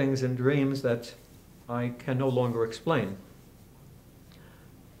experienced things in dreams that I can no longer explain.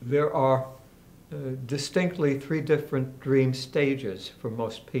 There are distinctly 3 different dream stages for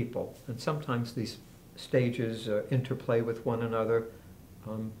most people, and sometimes these stages interplay with one another,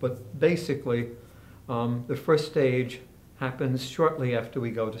 but basically the first stage happens shortly after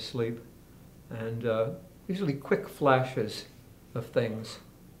we go to sleep, and usually quick flashes of things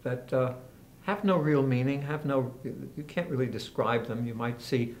that have no real meaning, you can't really describe them. You might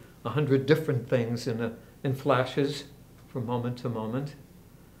see 100 different things in flashes from moment to moment.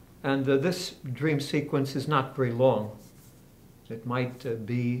 And this dream sequence is not very long. It might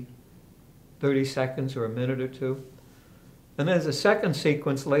be 30 seconds or a minute or two. And there's a second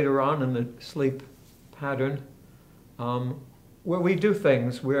sequence later on in the sleep pattern where we do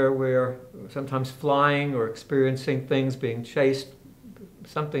things, where we're sometimes flying or experiencing things, being chased.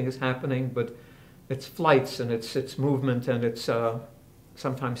 Something is happening, but it's flights and it's movement, and it's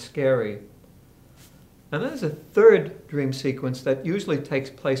sometimes scary. And there's a third dream sequence that usually takes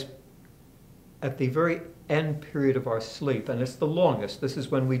place at the very end period of our sleep, and it's the longest. This is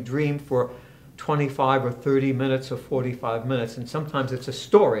when we dream for 25 or 30 minutes or 45 minutes, and sometimes it's a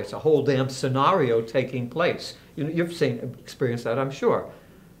story. It's a whole damn scenario taking place. You've experienced that, I'm sure.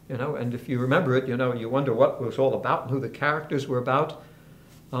 And if you remember it, you wonder what it was all about and who the characters were about.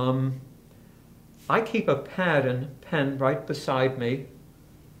 I keep a pad and pen right beside me,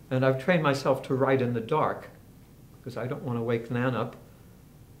 and I've trained myself to write in the dark because I don't want to wake Nan up.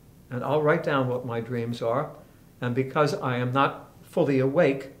 And I'll write down what my dreams are, and because I am not fully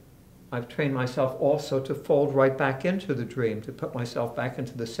awake, I've trained myself also to fold right back into the dream, to put myself back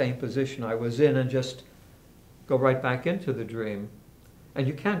into the same position I was in and just go right back into the dream. And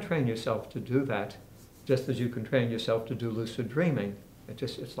you can train yourself to do that, just as you can train yourself to do lucid dreaming.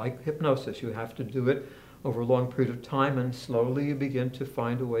 It's like hypnosis. You have to do it over a long period of time, and slowly you begin to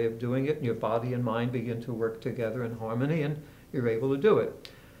find a way of doing it, and your body and mind begin to work together in harmony, and you're able to do it.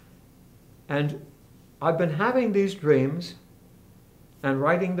 And I've been having these dreams and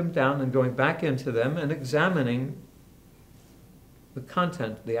writing them down and going back into them and examining the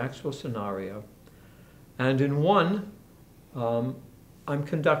content, the actual scenario. And in one, I'm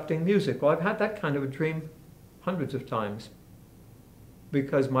conducting music. Well, I've had that kind of a dream hundreds of times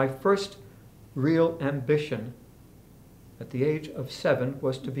because my first real ambition at the age of 7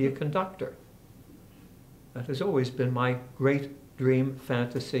 was to be a conductor. That has always been my great dream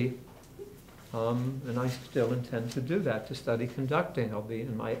fantasy. And I still intend to do that, to study conducting. I'll be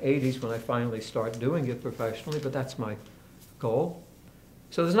in my 80s when I finally start doing it professionally, but that's my goal.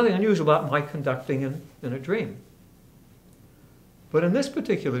 So there's nothing unusual about my conducting in a dream. But in this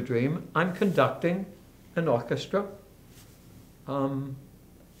particular dream, I'm conducting an orchestra. And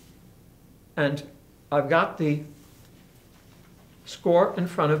I've got the score in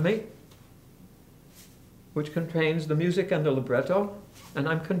front of me, which contains the music and the libretto. And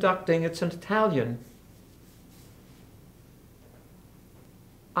I'm conducting, it's in Italian.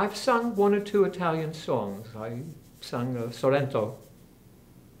 I've sung 1 or 2 Italian songs. I sung Sorrento.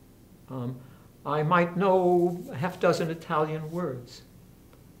 I might know a half dozen Italian words,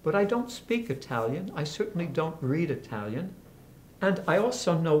 but I don't speak Italian. I certainly don't read Italian. And I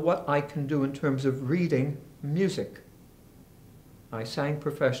also know what I can do in terms of reading music. I sang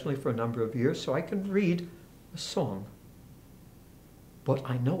professionally for a number of years, so I can read a song. But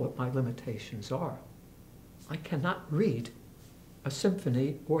I know what my limitations are. I cannot read a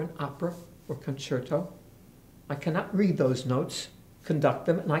symphony or an opera or concerto. I cannot read those notes, conduct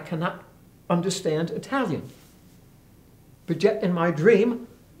them, and I cannot understand Italian. But yet in my dream,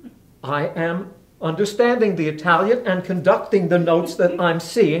 I am understanding the Italian and conducting the notes that I'm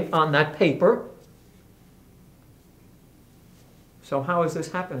seeing on that paper. So how is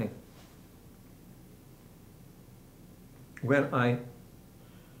this happening? When I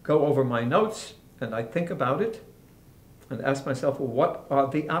go over my notes and I think about it and ask myself, well, what are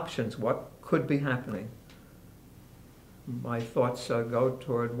the options? What could be happening? My thoughts go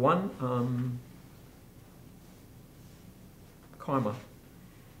toward one, karma,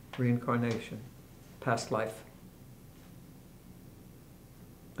 reincarnation, past life.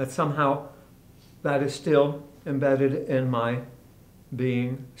 That somehow that is still embedded in my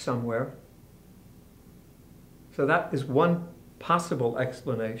being somewhere. So that is one possible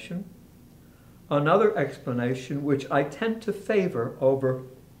explanation. Another explanation, which I tend to favor over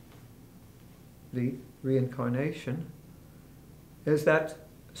the reincarnation, is that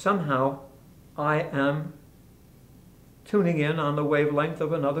somehow I am tuning in on the wavelength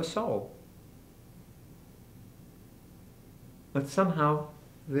of another soul. But somehow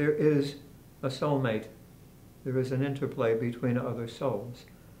there is a soulmate. There is an interplay between other souls.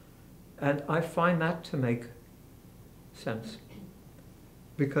 And I find that to make sense.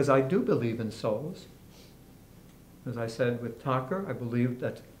 Because I do believe in souls. As I said with Tucker, I believed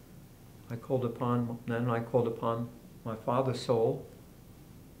that I called upon my father's soul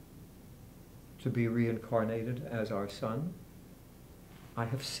to be reincarnated as our son. I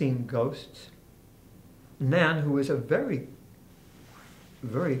have seen ghosts. Nan, who is a very,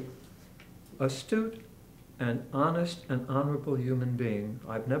 very astute and honest and honorable human being,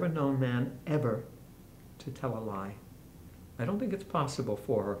 I've never known Nan ever to tell a lie. I don't think it's possible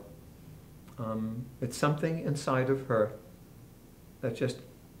for her. It's something inside of her that just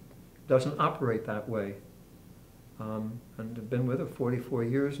doesn't operate that way. And I've been with her 44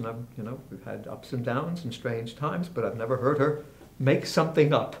 years, and we've had ups and downs and strange times, but I've never heard her make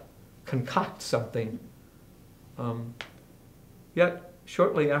something up, concoct something. Yet,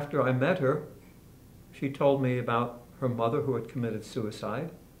 shortly after I met her, she told me about her mother who had committed suicide,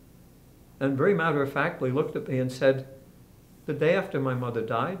 and very matter-of-factly looked at me and said, the day after my mother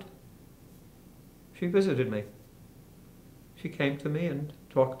died, she visited me. She came to me and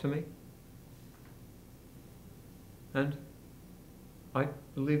talked to me. And I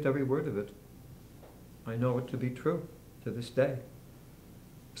believed every word of it. I know it to be true to this day.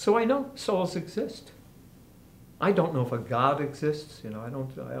 So I know souls exist. I don't know if a God exists.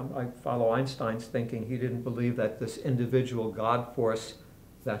 I follow Einstein's thinking. He didn't believe that this individual God force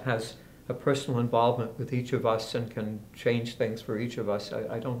that has a personal involvement with each of us and can change things for each of us.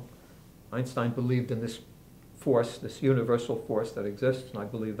 Einstein believed in this force, this universal force that exists, and I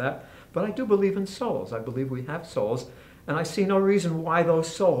believe that. But I do believe in souls. I believe we have souls, and I see no reason why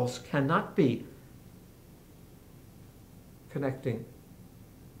those souls cannot be connecting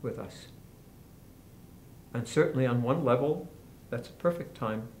with us. And certainly on one level, that's a perfect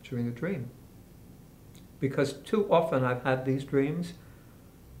time during a dream. Because too often I've had these dreams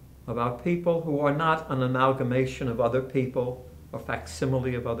about people who are not an amalgamation of other people or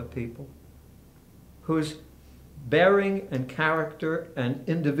facsimile of other people, whose bearing and character and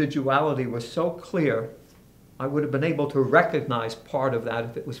individuality was so clear, I would have been able to recognize part of that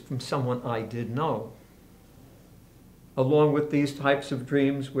if it was from someone I did know. Along with these types of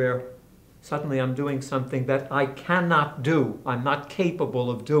dreams where suddenly I'm doing something that I cannot do, I'm not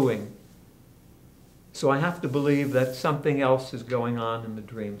capable of doing. So I have to believe that something else is going on in the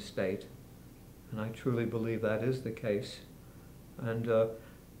dream state. And I truly believe that is the case. And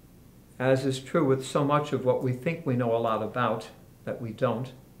as is true with so much of what we think we know a lot about that we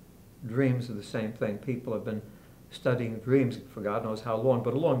don't, dreams are the same thing. People have been studying dreams for God knows how long,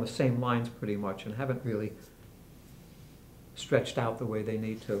 but along the same lines pretty much, and haven't really stretched out the way they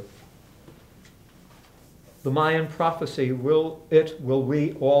need to. The Mayan prophecy, will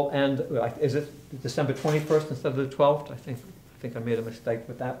we all end, is it December 21st instead of the 12th? I think I made a mistake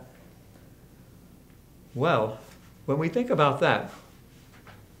with that. Well, when we think about that,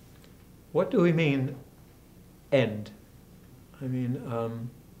 what do we mean, end? I mean,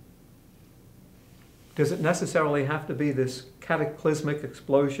 does it necessarily have to be this cataclysmic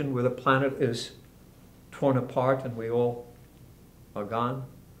explosion where the planet is torn apart and we all are gone?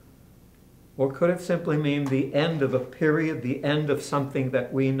 Or could it simply mean the end of a period, the end of something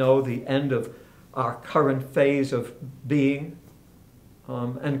that we know, the end of our current phase of being?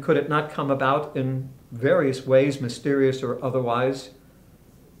 And could it not come about in various ways, mysterious or otherwise?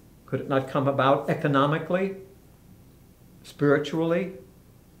 Could it not come about economically, spiritually,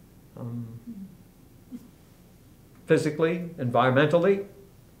 physically, environmentally?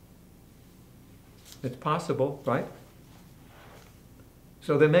 It's possible, right?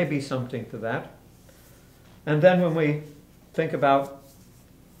 So there may be something to that. And then when we think about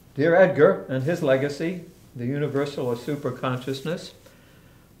dear Edgar and his legacy, the universal or super consciousness,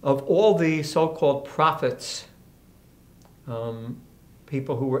 of all the so-called prophets,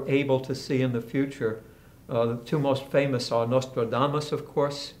 people who were able to see in the future, the two most famous are Nostradamus, of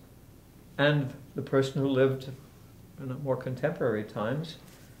course, and the person who lived in more contemporary times,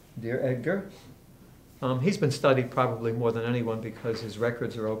 dear Edgar. He's been studied probably more than anyone because his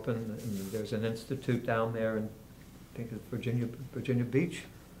records are open, and there's an institute down there in, I think it's Virginia Beach,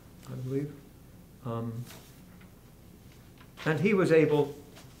 I believe. And he was able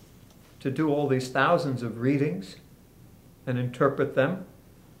to do all these thousands of readings and interpret them,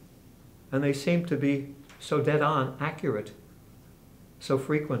 and they seem to be so dead on accurate so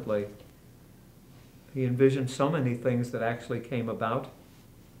frequently. He envisioned so many things that actually came about.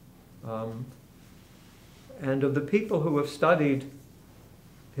 And of the people who have studied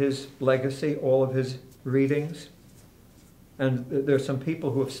his legacy, all of his readings, and there's some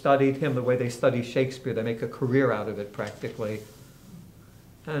people who have studied him the way they study Shakespeare. They make a career out of it practically.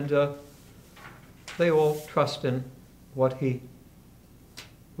 And they all trust in what he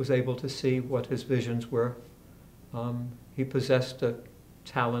was able to see, what his visions were. He possessed a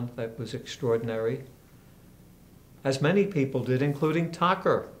talent that was extraordinary, as many people did, including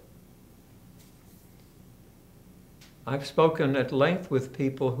Tucker. I've spoken at length with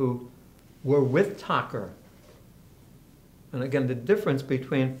people who were with Tucker. And again, the difference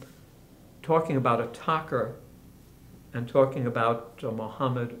between talking about a Tucker and talking about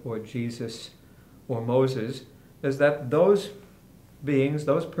Muhammad or Jesus or Moses is that those beings,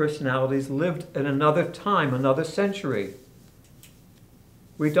 those personalities lived in another time, another century.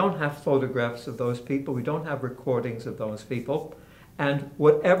 We don't have photographs of those people. We don't have recordings of those people. And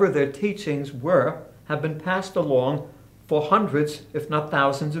whatever their teachings were have been passed along for hundreds, if not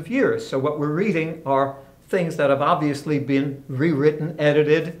thousands of years. So what we're reading are things that have obviously been rewritten,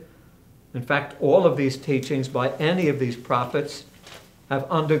 edited. In fact, all of these teachings by any of these prophets have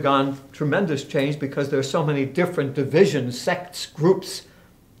undergone tremendous change because there are so many different divisions, sects, groups,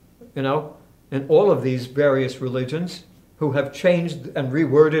 in all of these various religions who have changed and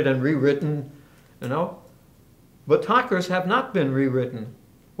reworded and rewritten, But Tucker's have not been rewritten.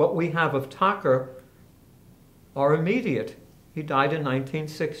 What we have of Tucker are immediate. He died in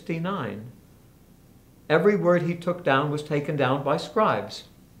 1969. every word he took down was taken down by scribes.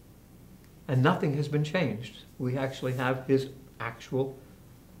 And nothing has been changed. We actually have his actual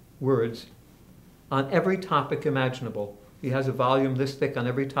words on every topic imaginable. He has a volume this thick on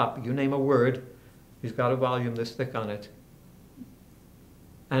every topic. You name a word, he's got a volume this thick on it.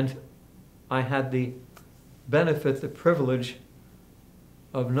 And I had the benefit, the privilege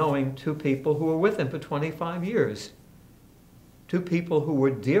of knowing two people who were with him for 25 years. Two people who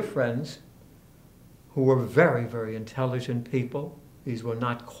were dear friends, who were very, very intelligent people. These were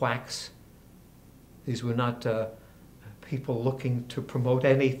not quacks. These were not people looking to promote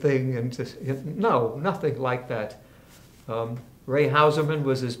anything. No, nothing like that. Ray Hauserman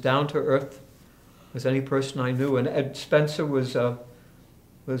was as down-to-earth as any person I knew, and Ed Spencer was an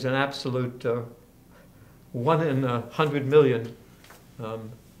absolute 1 in 100 million.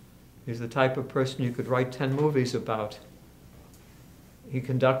 He's the type of person you could write 10 movies about. He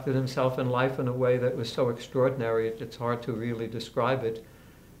conducted himself in life in a way that was so extraordinary, it's hard to really describe it.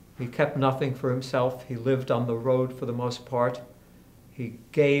 He kept nothing for himself. He lived on the road for the most part. He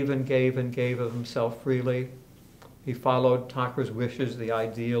gave and gave and gave of himself freely. He followed Tucker's wishes, the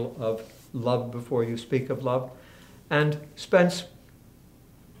ideal of love before you speak of love. And Spence,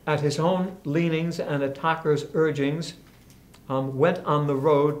 at his own leanings and at Tucker's urgings, went on the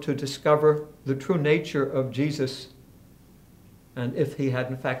road to discover the true nature of Jesus and if he had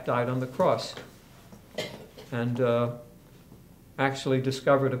in fact died on the cross. And actually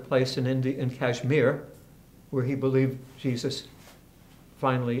discovered a place in India, in Kashmir, where he believed Jesus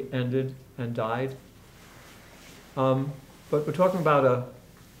finally ended and died. But we're talking about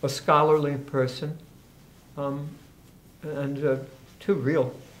a scholarly person and two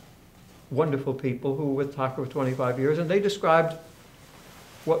real wonderful people who were with Tucker for 25 years, and they described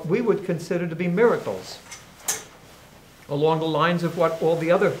what we would consider to be miracles, along the lines of what all the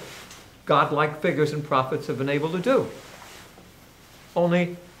other godlike figures and prophets have been able to do.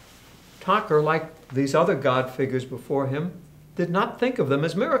 Only Tucker, like these other God figures before him, did not think of them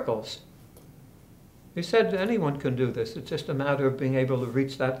as miracles. He said anyone can do this. It's just a matter of being able to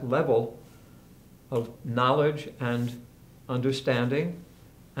reach that level of knowledge and understanding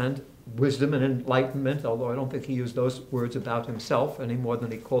and wisdom and enlightenment, although I don't think he used those words about himself any more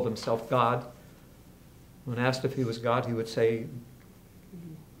than he called himself God. When asked if he was God, he would say,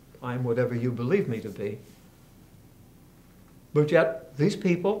 I'm whatever you believe me to be. But yet, these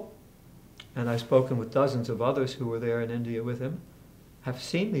people, and I've spoken with dozens of others who were there in India with him, have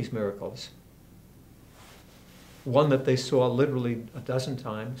seen these miracles. One that they saw literally a dozen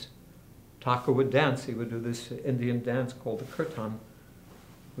times. Tucker would dance. He would do this Indian dance called the kirtan,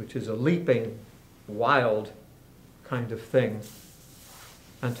 which is a leaping, wild kind of thing.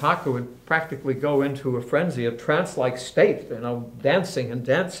 And Tucker would practically go into a frenzy, a trance-like state, dancing and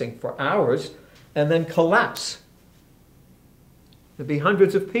dancing for hours, and then collapse. There'd be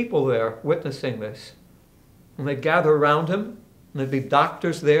hundreds of people there witnessing this. And they'd gather around him, and there'd be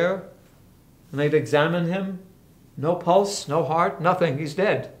doctors there, and they'd examine him. No pulse, no heart, nothing, he's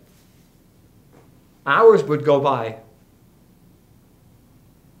dead. Hours would go by.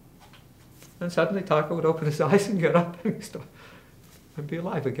 And suddenly Tucker would open his eyes and get up and be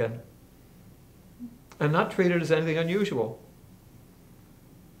alive again. And not treated as anything unusual.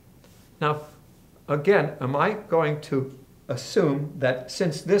 Now, again, am I going to assume that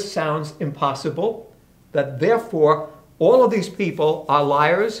since this sounds impossible, that therefore all of these people are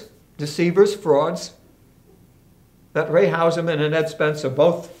liars, deceivers, frauds, that Ray Hauserman and Ed Spence are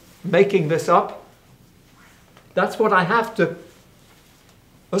both making this up? That's what I have to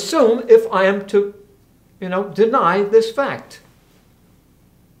assume if I am to, deny this fact.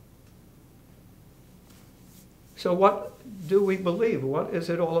 So what do we believe? What is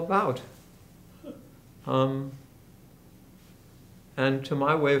it all about? And to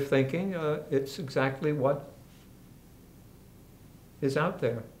my way of thinking, it's exactly what is out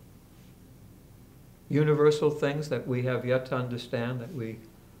there. Universal things that we have yet to understand, that we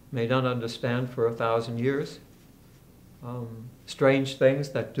may not understand for 1,000 years. Strange things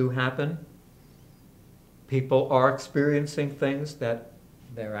that do happen. People are experiencing things that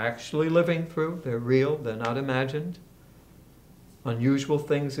they're actually living through. They're real. They're not imagined. Unusual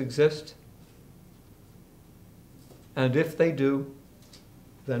things exist. And if they do,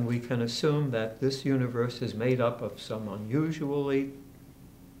 then we can assume that this universe is made up of some unusually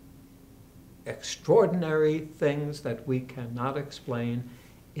extraordinary things that we cannot explain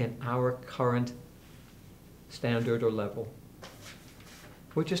in our current standard or level.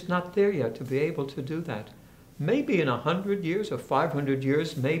 We're just not there yet to be able to do that. Maybe in 100 years or 500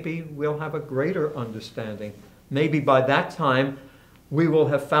 years, maybe we'll have a greater understanding. Maybe by that time, we will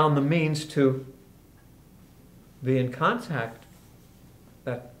have found the means to be in contact,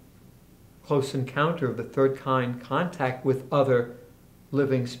 that close encounter of the third kind, contact with other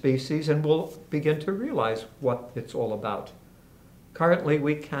living species, and we'll begin to realize what it's all about. Currently,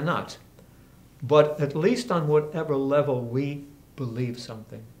 we cannot. But at least on whatever level we believe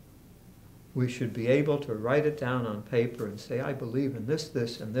something, we should be able to write it down on paper and say, I believe in this,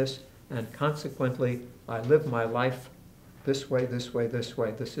 this, and this, and consequently, I live my life this way, this way, this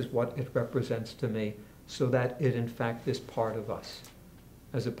way. This is what it represents to me, so that it in fact is part of us,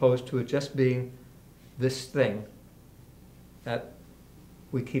 as opposed to it just being this thing that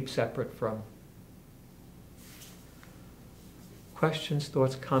we keep separate from. Questions,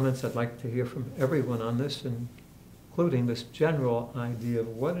 thoughts, comments? I'd like to hear from everyone on this, including this general idea of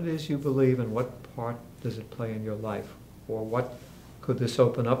what it is you believe and what part does it play in your life, or what could this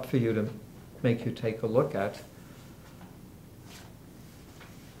open up for you to make you take a look at.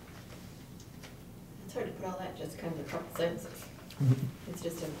 It's hard to put all that just kind of a couple sentences. It's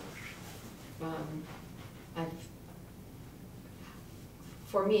just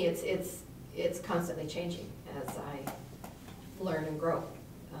for me, it's constantly changing as I learn and grow.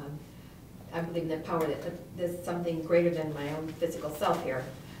 I believe in the power that there's something greater than my own physical self here.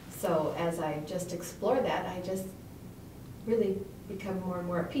 So as I just explore that, I just really become more and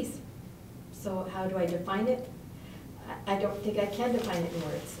more at peace. So how do I define it? I don't think I can define it in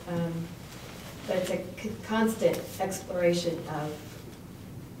words. But it's a constant exploration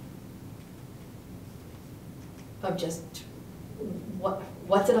of just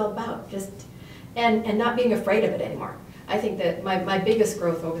what's it all about, and not being afraid of it anymore. I think that my biggest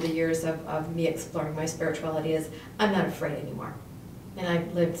growth over the years of me exploring my spirituality is I'm not afraid anymore. And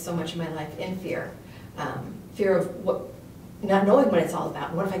I've lived so much of my life in fear. Fear of not knowing what it's all about,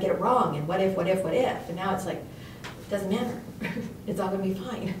 and what if I get it wrong, and what if, and now it's like, it doesn't matter. It's all gonna be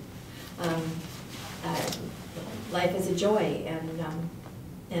fine. Life is a joy,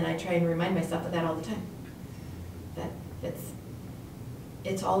 and I try and remind myself of that all the time. That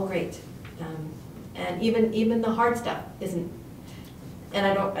it's all great, and even the hard stuff isn't. And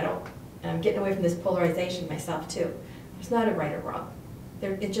I'm getting away from this polarization myself too. There's not a right or wrong.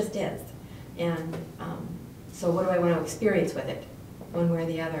 It just is, and so what do I want to experience with it, one way or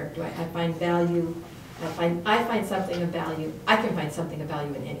the other? Do I find value? I find something of value. I can find something of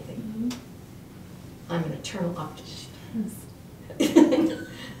value in anything. I'm an eternal optimist.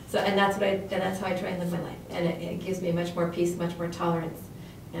 So, and that's how I try and live my life. And it gives me much more peace, much more tolerance,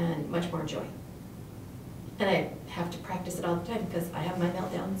 and much more joy. And I have to practice it all the time because I have my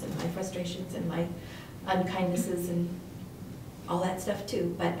meltdowns and my frustrations and my unkindnesses and all that stuff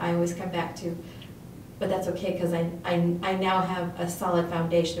too. But I always come back to, but that's okay because I now have a solid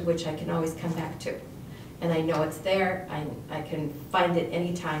foundation of which I can always come back to. And I know it's there. I can find it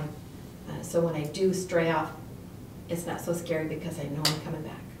anytime. So when I do stray off, it's not so scary because I know I'm coming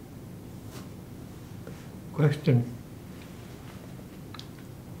back. Question.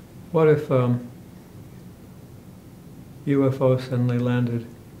 What if UFO suddenly landed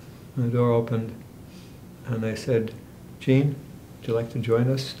and the door opened and they said, Gene, would you like to join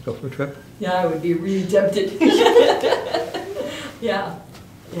us to go for a trip? Yeah, I would be really tempted. Yeah.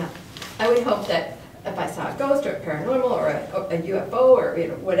 I would hope that if I saw a ghost or a paranormal or a UFO or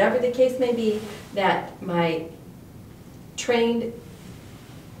whatever the case may be, that my trained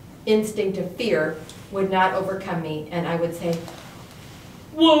instinct of fear would not overcome me, and I would say,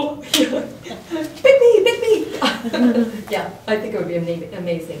 whoa, pick me. Yeah, I think it would be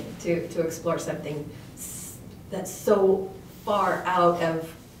amazing to explore something that's so far out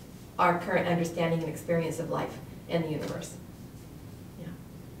of our current understanding and experience of life and the universe. Yeah.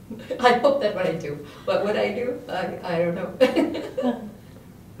 I hope that's what I do. What would I do? I don't know.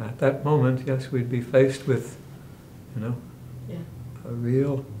 At that moment, yes, we'd be faced with, yeah, a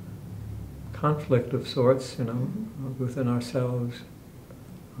real conflict of sorts, within ourselves.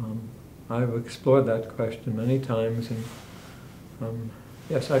 I've explored that question many times, and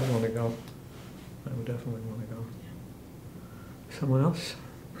yes, I'd want to go. I would definitely want to go. Someone else?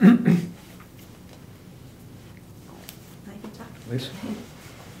 I can talk. Lisa?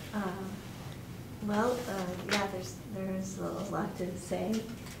 Yeah, there's a lot to say.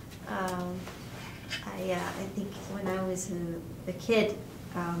 I think when I was a kid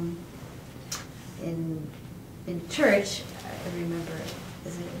in church, I remember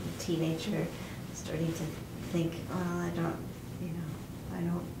as a teenager starting to think, well,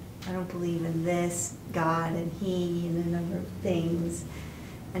 I don't believe in this God and He and a number of things,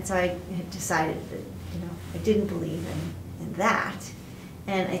 and so I had decided that I didn't believe in that.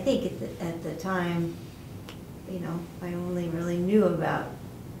 And I think at the time, I only really knew about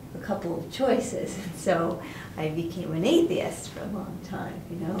a couple of choices. So I became an atheist for a long time,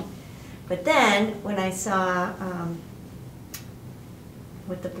 you know. But then when I saw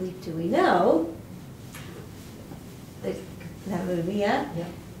What the Bleep Do We Know, that movie, yeah,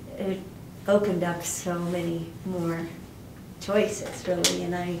 it opened up so many more choices, really,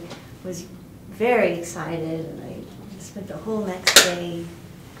 and I was very excited, and I spent the whole next day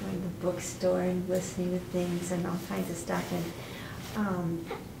going to the bookstore and listening to things and all kinds of stuff, and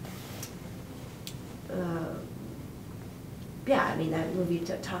yeah, I mean, that movie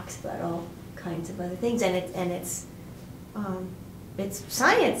talks about all kinds of other things, and it's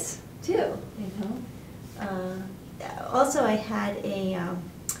science too, you know. Also, I had a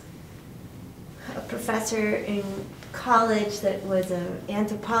professor in college that was an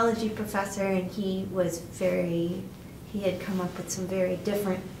anthropology professor, and he had come up with some very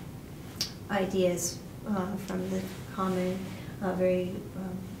different ideas from the common, very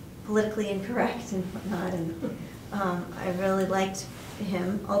politically incorrect and whatnot, and I really liked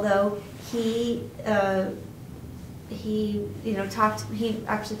him, although he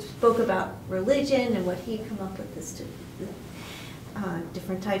actually spoke about religion and what he'd come up with this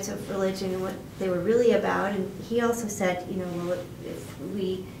different types of religion and what they were really about. And he also said, well, if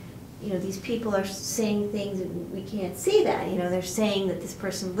we, these people are saying things and we can't see that. They're saying that this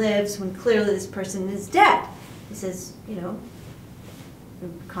person lives when clearly this person is dead. He says,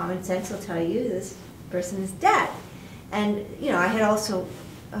 common sense will tell you this person is dead. And, I had also,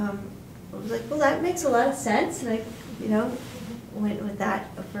 I was like, well, that makes a lot of sense. And I, went with that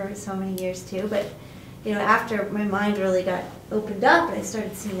for so many years too. But, after my mind really got opened up and I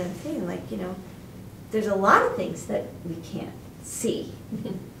started seeing other things, like, there's a lot of things that we can't see.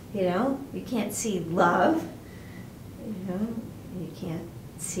 You can't see love. You can't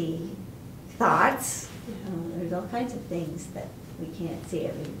see thoughts. There's all kinds of things that we can't see.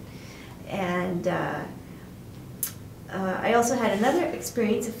 And I also had another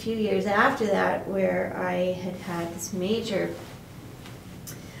experience a few years after that where I had this major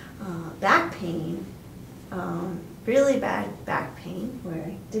back pain, really bad back pain, where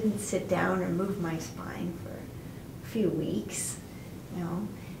I didn't sit down or move my spine for a few weeks,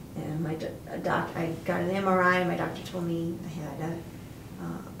 And I got an MRI, and my doctor told me I had a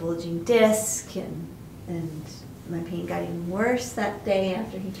bulging disc, and my pain got even worse that day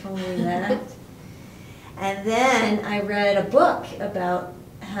after he told me that. And then I read a book about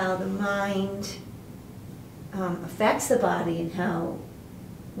how the mind affects the body and how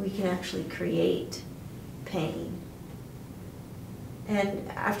we can actually create pain. And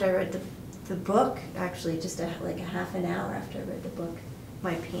after I read the book, actually just like a half an hour after I read the book,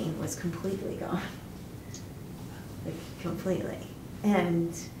 my pain was completely gone. Like, completely.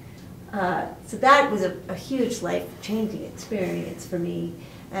 And so that was a huge life-changing experience for me.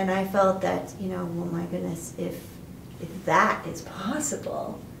 And I felt that, well, my goodness, if that is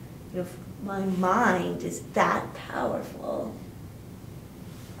possible, if my mind is that powerful,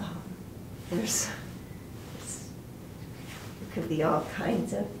 there could be all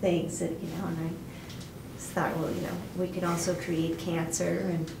kinds of things that, and I just thought, well, we can also create cancer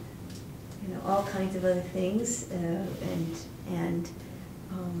and, all kinds of other things, and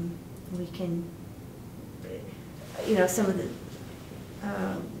we can, some of the,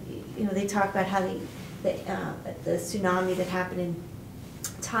 they talk about how the tsunami that happened in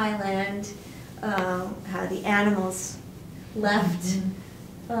Thailand, how the animals left.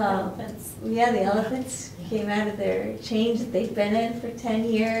 Elephants. Yeah, the elephants came out of their cage that they'd been in for 10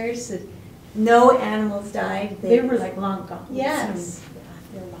 years. No animals died. They were like long gone. Yes.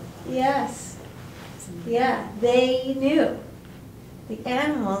 They're long gone. Yes. Yeah, they knew. The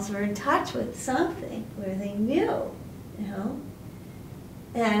animals were in touch with something where they knew,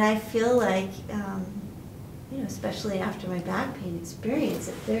 And I feel like, especially after my back pain experience,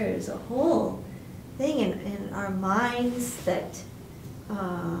 that there is a whole thing in our minds that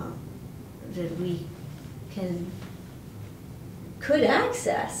we could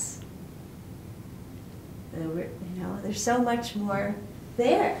access. There's so much more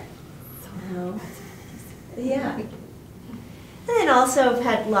there. Yeah. And then also I've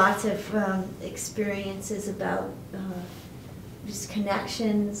had lots of experiences about just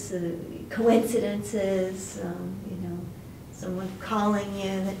connections, coincidences, someone calling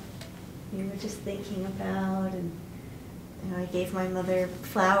you that you were just thinking about. And I gave my mother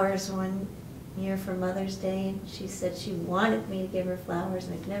flowers one year for Mother's Day, and she said she wanted me to give her flowers,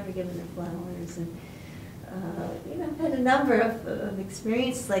 and I'd never given her flowers. And I've had a number of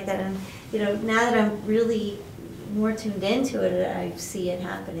experiences like that, and now that I'm really more tuned into it, I see it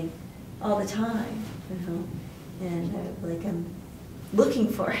happening all the time, and looking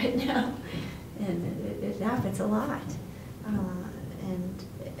for it now, and it happens a lot. And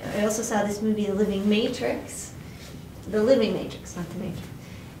I also saw this movie, The Living Matrix, not The Matrix.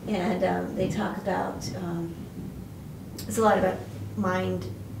 And they talk about, it's a lot about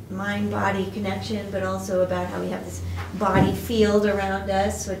mind-body connection, but also about how we have this body field around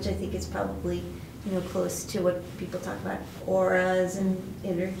us, which I think is probably, close to what people talk about, auras and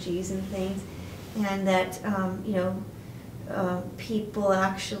energies and things. And that, people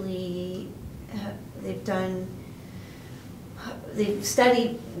actually, they've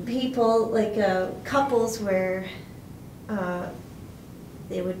studied people, like couples where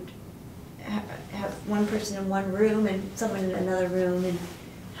they would have one person in one room and someone in another room, and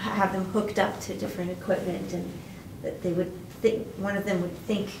have them hooked up to different equipment, and that they would think, one of them would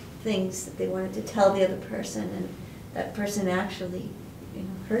think things that they wanted to tell the other person, and that person actually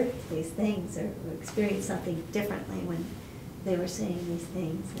heard these things or experienced something differently when they were saying these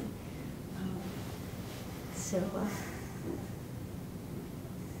things. And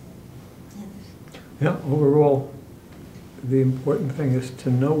Yeah, overall, the important thing is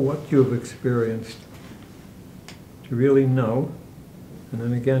to know what you've experienced, to really know, and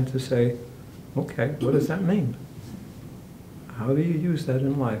then again to say, okay, what does that mean? How do you use that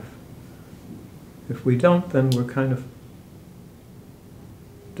in life? If we don't, then we're kind of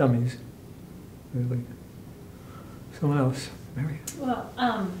dummies, really. Someone else, Mary? Well,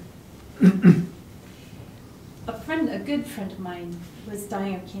 a good friend of mine was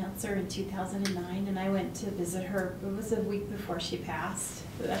dying of cancer in 2009, and I went to visit her. It was a week before she passed,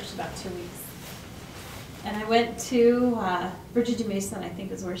 actually about 2 weeks. And I went to Virginia Mason, I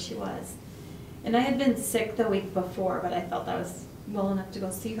think is where she was. And I had been sick the week before, but I felt I was well enough to go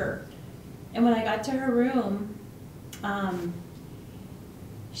see her. And when I got to her room,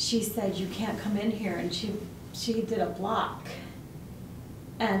 she said, "You can't come in here," and she did a block.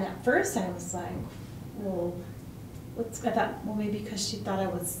 And at first I was like, well, I thought, well, maybe because she thought I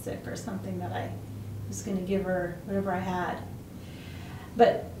was sick or something, that I was going to give her whatever I had.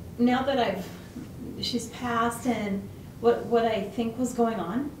 But now that she's passed, and what I think was going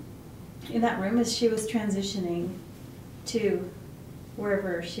on in that room is she was transitioning to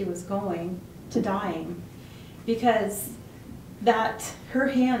wherever she was going, to dying, because that her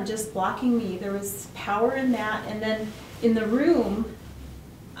hand just blocking me, there was power in that. And then in the room,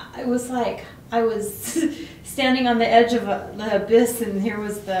 I was like, I was standing on the edge of the abyss, and here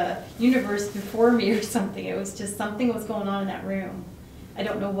was the universe before me or something. It was just, something was going on in that room. I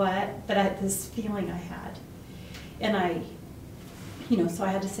don't know what, but I had this feeling I had. And so I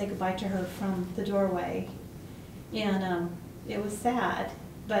had to say goodbye to her from the doorway. And it was sad,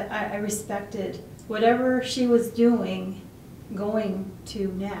 but I respected whatever she was doing, going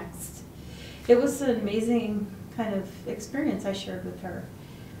to next. It was an amazing kind of experience I shared with her.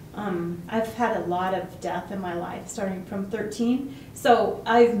 I've had a lot of death in my life, starting from 13. So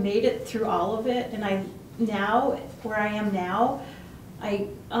I've made it through all of it, and now, where I am now, I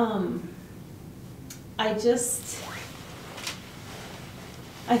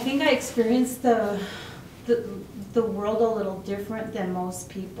think I experienced the world a little different than most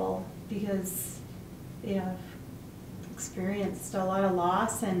people, because I've experienced a lot of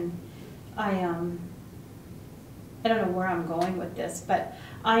loss, and I don't know where I'm going with this, but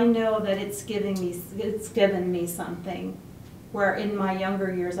I know that it's given me something where in my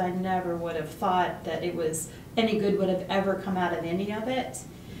younger years I never would have thought that it was any good would have ever come out of any of it.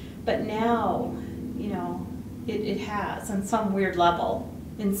 But now, it has on some weird level,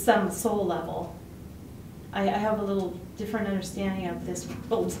 in some soul level. I have a little different understanding of this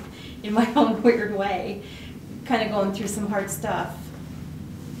world in my own weird way, kind of going through some hard stuff.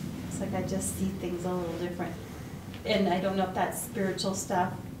 It's like I just see things a little different. And I don't know if that's spiritual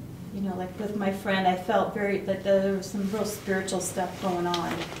stuff. Like with my friend, I felt that there was some real spiritual stuff going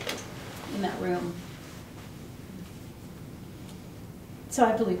on in that room. So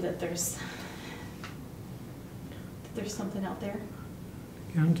I believe that there's something out there.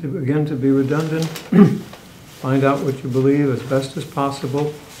 Again, to be redundant, find out what you believe as best as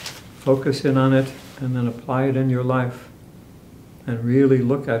possible, focus in on it, and then apply it in your life. And really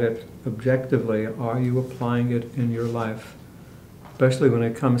look at it objectively. Are you applying it in your life? Especially when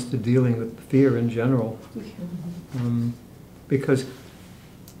it comes to dealing with fear in general. Because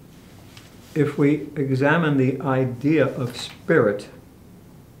if we examine the idea of spirit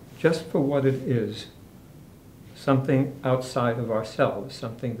just for what it is, something outside of ourselves,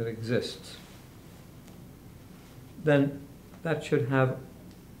 something that exists, then that should have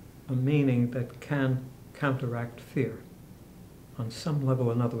a meaning that can counteract fear. On some level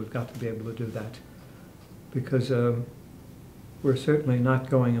or another, we've got to be able to do that. Because we're certainly not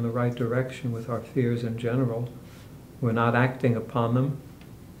going in the right direction with our fears in general. We're not acting upon them,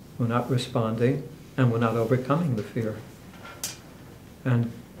 we're not responding, and we're not overcoming the fear.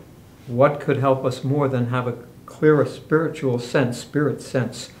 And what could help us more than have a clearer spiritual sense, spirit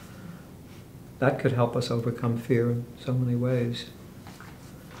sense? That could help us overcome fear in so many ways.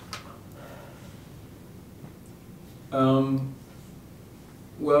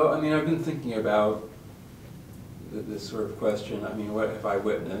 Well, I mean, I've been thinking about this sort of question. I mean, what have I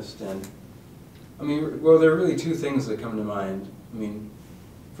witnessed? And I mean, well, there are really two things that come to mind. I mean,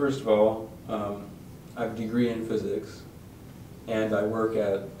 first of all, I have a degree in physics, and I work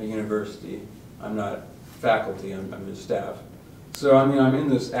at a university. I'm not faculty, I'm just staff. So, I mean, I'm in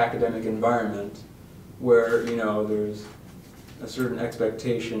this academic environment where, you know, there's a certain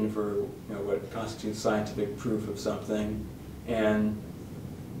expectation for, you know, what constitutes scientific proof of something. And,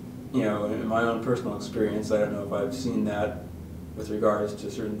 you know, in my own personal experience, I don't know if I've seen that with regards to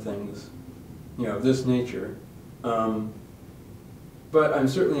certain things, you know, of this nature. But I'm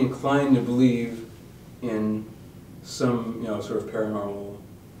certainly inclined to believe in some, you know, sort of paranormal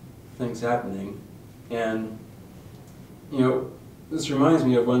things happening. And, you know, this reminds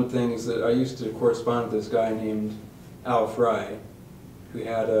me of one thing is that I used to correspond with this guy named Al Fry, who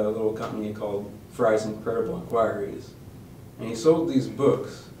had a little company called Fry's Incredible Inquiries. And he sold these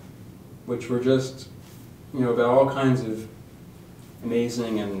books, which were just, you know, about all kinds of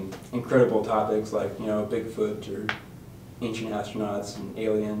amazing and incredible topics like, you know, Bigfoot or ancient astronauts and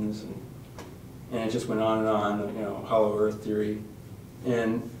aliens, and it just went on, you know, hollow earth theory.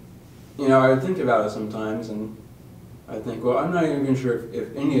 And, you know, I would think about it sometimes, and I think, well, I'm not even sure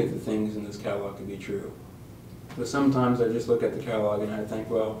if any of the things in this catalog could be true. But sometimes I just look at the catalog and I think,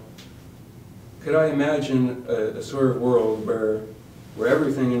 well, could I imagine a sort of world where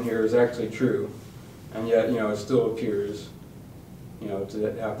everything in here is actually true, and yet, you know, it still appears, you know,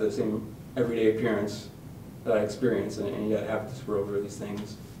 to have the same everyday appearance that I experience, and yet have this world where these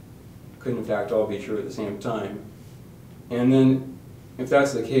things could in fact all be true at the same time. And then, if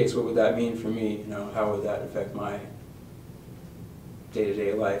that's the case, what would that mean for me? You know, how would that affect my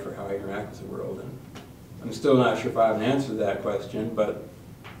day-to-day life, or how I interact with the world? And I'm still not sure if I have an answer to that question, but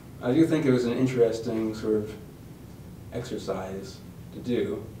I do think it was an interesting sort of exercise to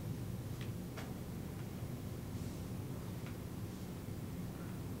do.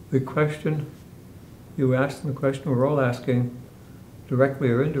 The question you asked, and the question we're all asking, directly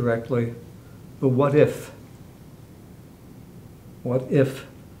or indirectly, the what if. What if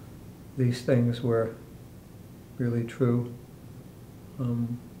these things were really true?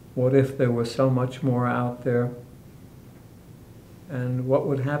 What if there was so much more out there? And what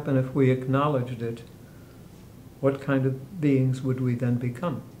would happen if we acknowledged it? What kind of beings would we then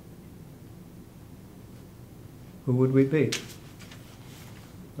become? Who would we be?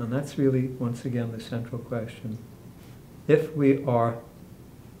 And that's really, once again, the central question. If we are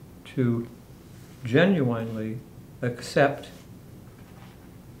to genuinely accept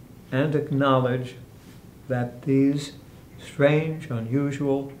and acknowledge that these strange,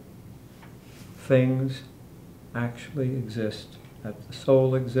 unusual things actually exist, that the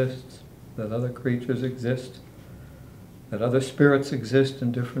soul exists, that other creatures exist, that other spirits exist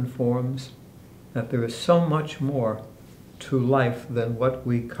in different forms, that there is so much more to life than what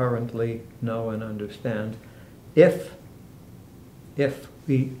we currently know and understand. If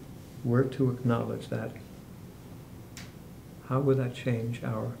we were to acknowledge that, how would that change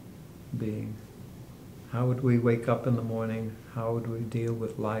our being? How would we wake up in the morning? How would we deal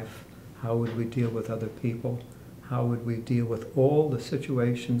with life? How would we deal with other people? How would we deal with all the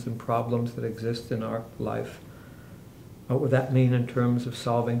situations and problems that exist in our life? What would that mean in terms of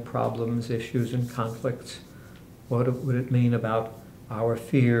solving problems, issues, and conflicts? What would it mean about our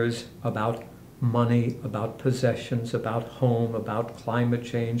fears, about money, about possessions, about home, about climate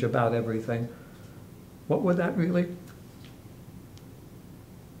change, about everything? What would that really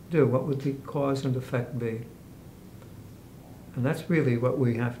do? What would the cause and effect be? And that's really what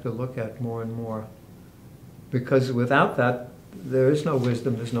we have to look at more and more. Because without that, there is no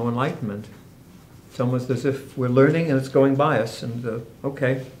wisdom, there's no enlightenment. It's almost as if we're learning and it's going by us, and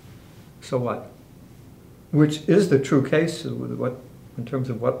okay, so what? Which is the true case with what, in terms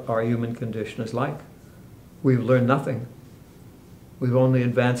of what our human condition is like. We've learned nothing. We've only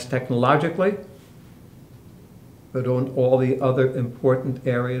advanced technologically, but on all the other important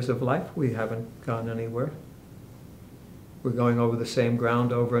areas of life, we haven't gone anywhere. We're going over the same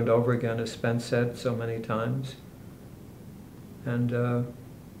ground over and over again, as Spence said so many times. And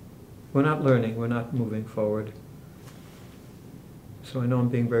we're not learning, we're not moving forward. So I know I'm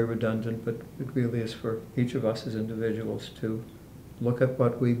being very redundant, but it really is for each of us as individuals to look at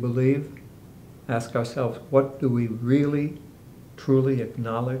what we believe, ask ourselves, what do we really, truly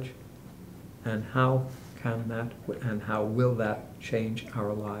acknowledge, and how can that, and how will that change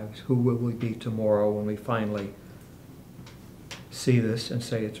our lives? Who will we be tomorrow when we finally see this and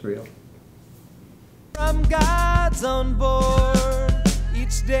say it's real? From God's on board,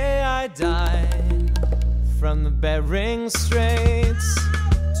 each day I dine, from the Bering Straits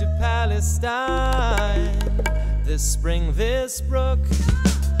to Palestine. This spring, this brook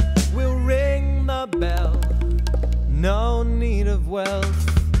will ring the bell. No need of wealth,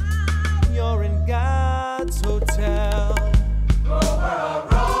 you're in God's hotel. Row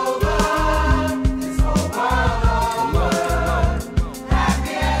world, rover, this whole world over.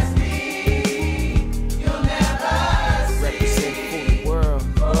 Happy as me, you'll never see. Represent for the world.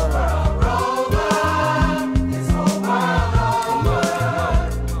 Row world, rover, this whole world over.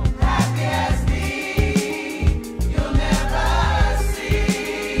 Happy as me, you'll never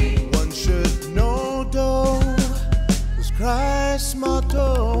see. One should know though was Christ's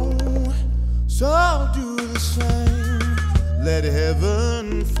motto, so do the same. Let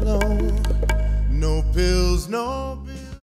heaven flow. No pills, no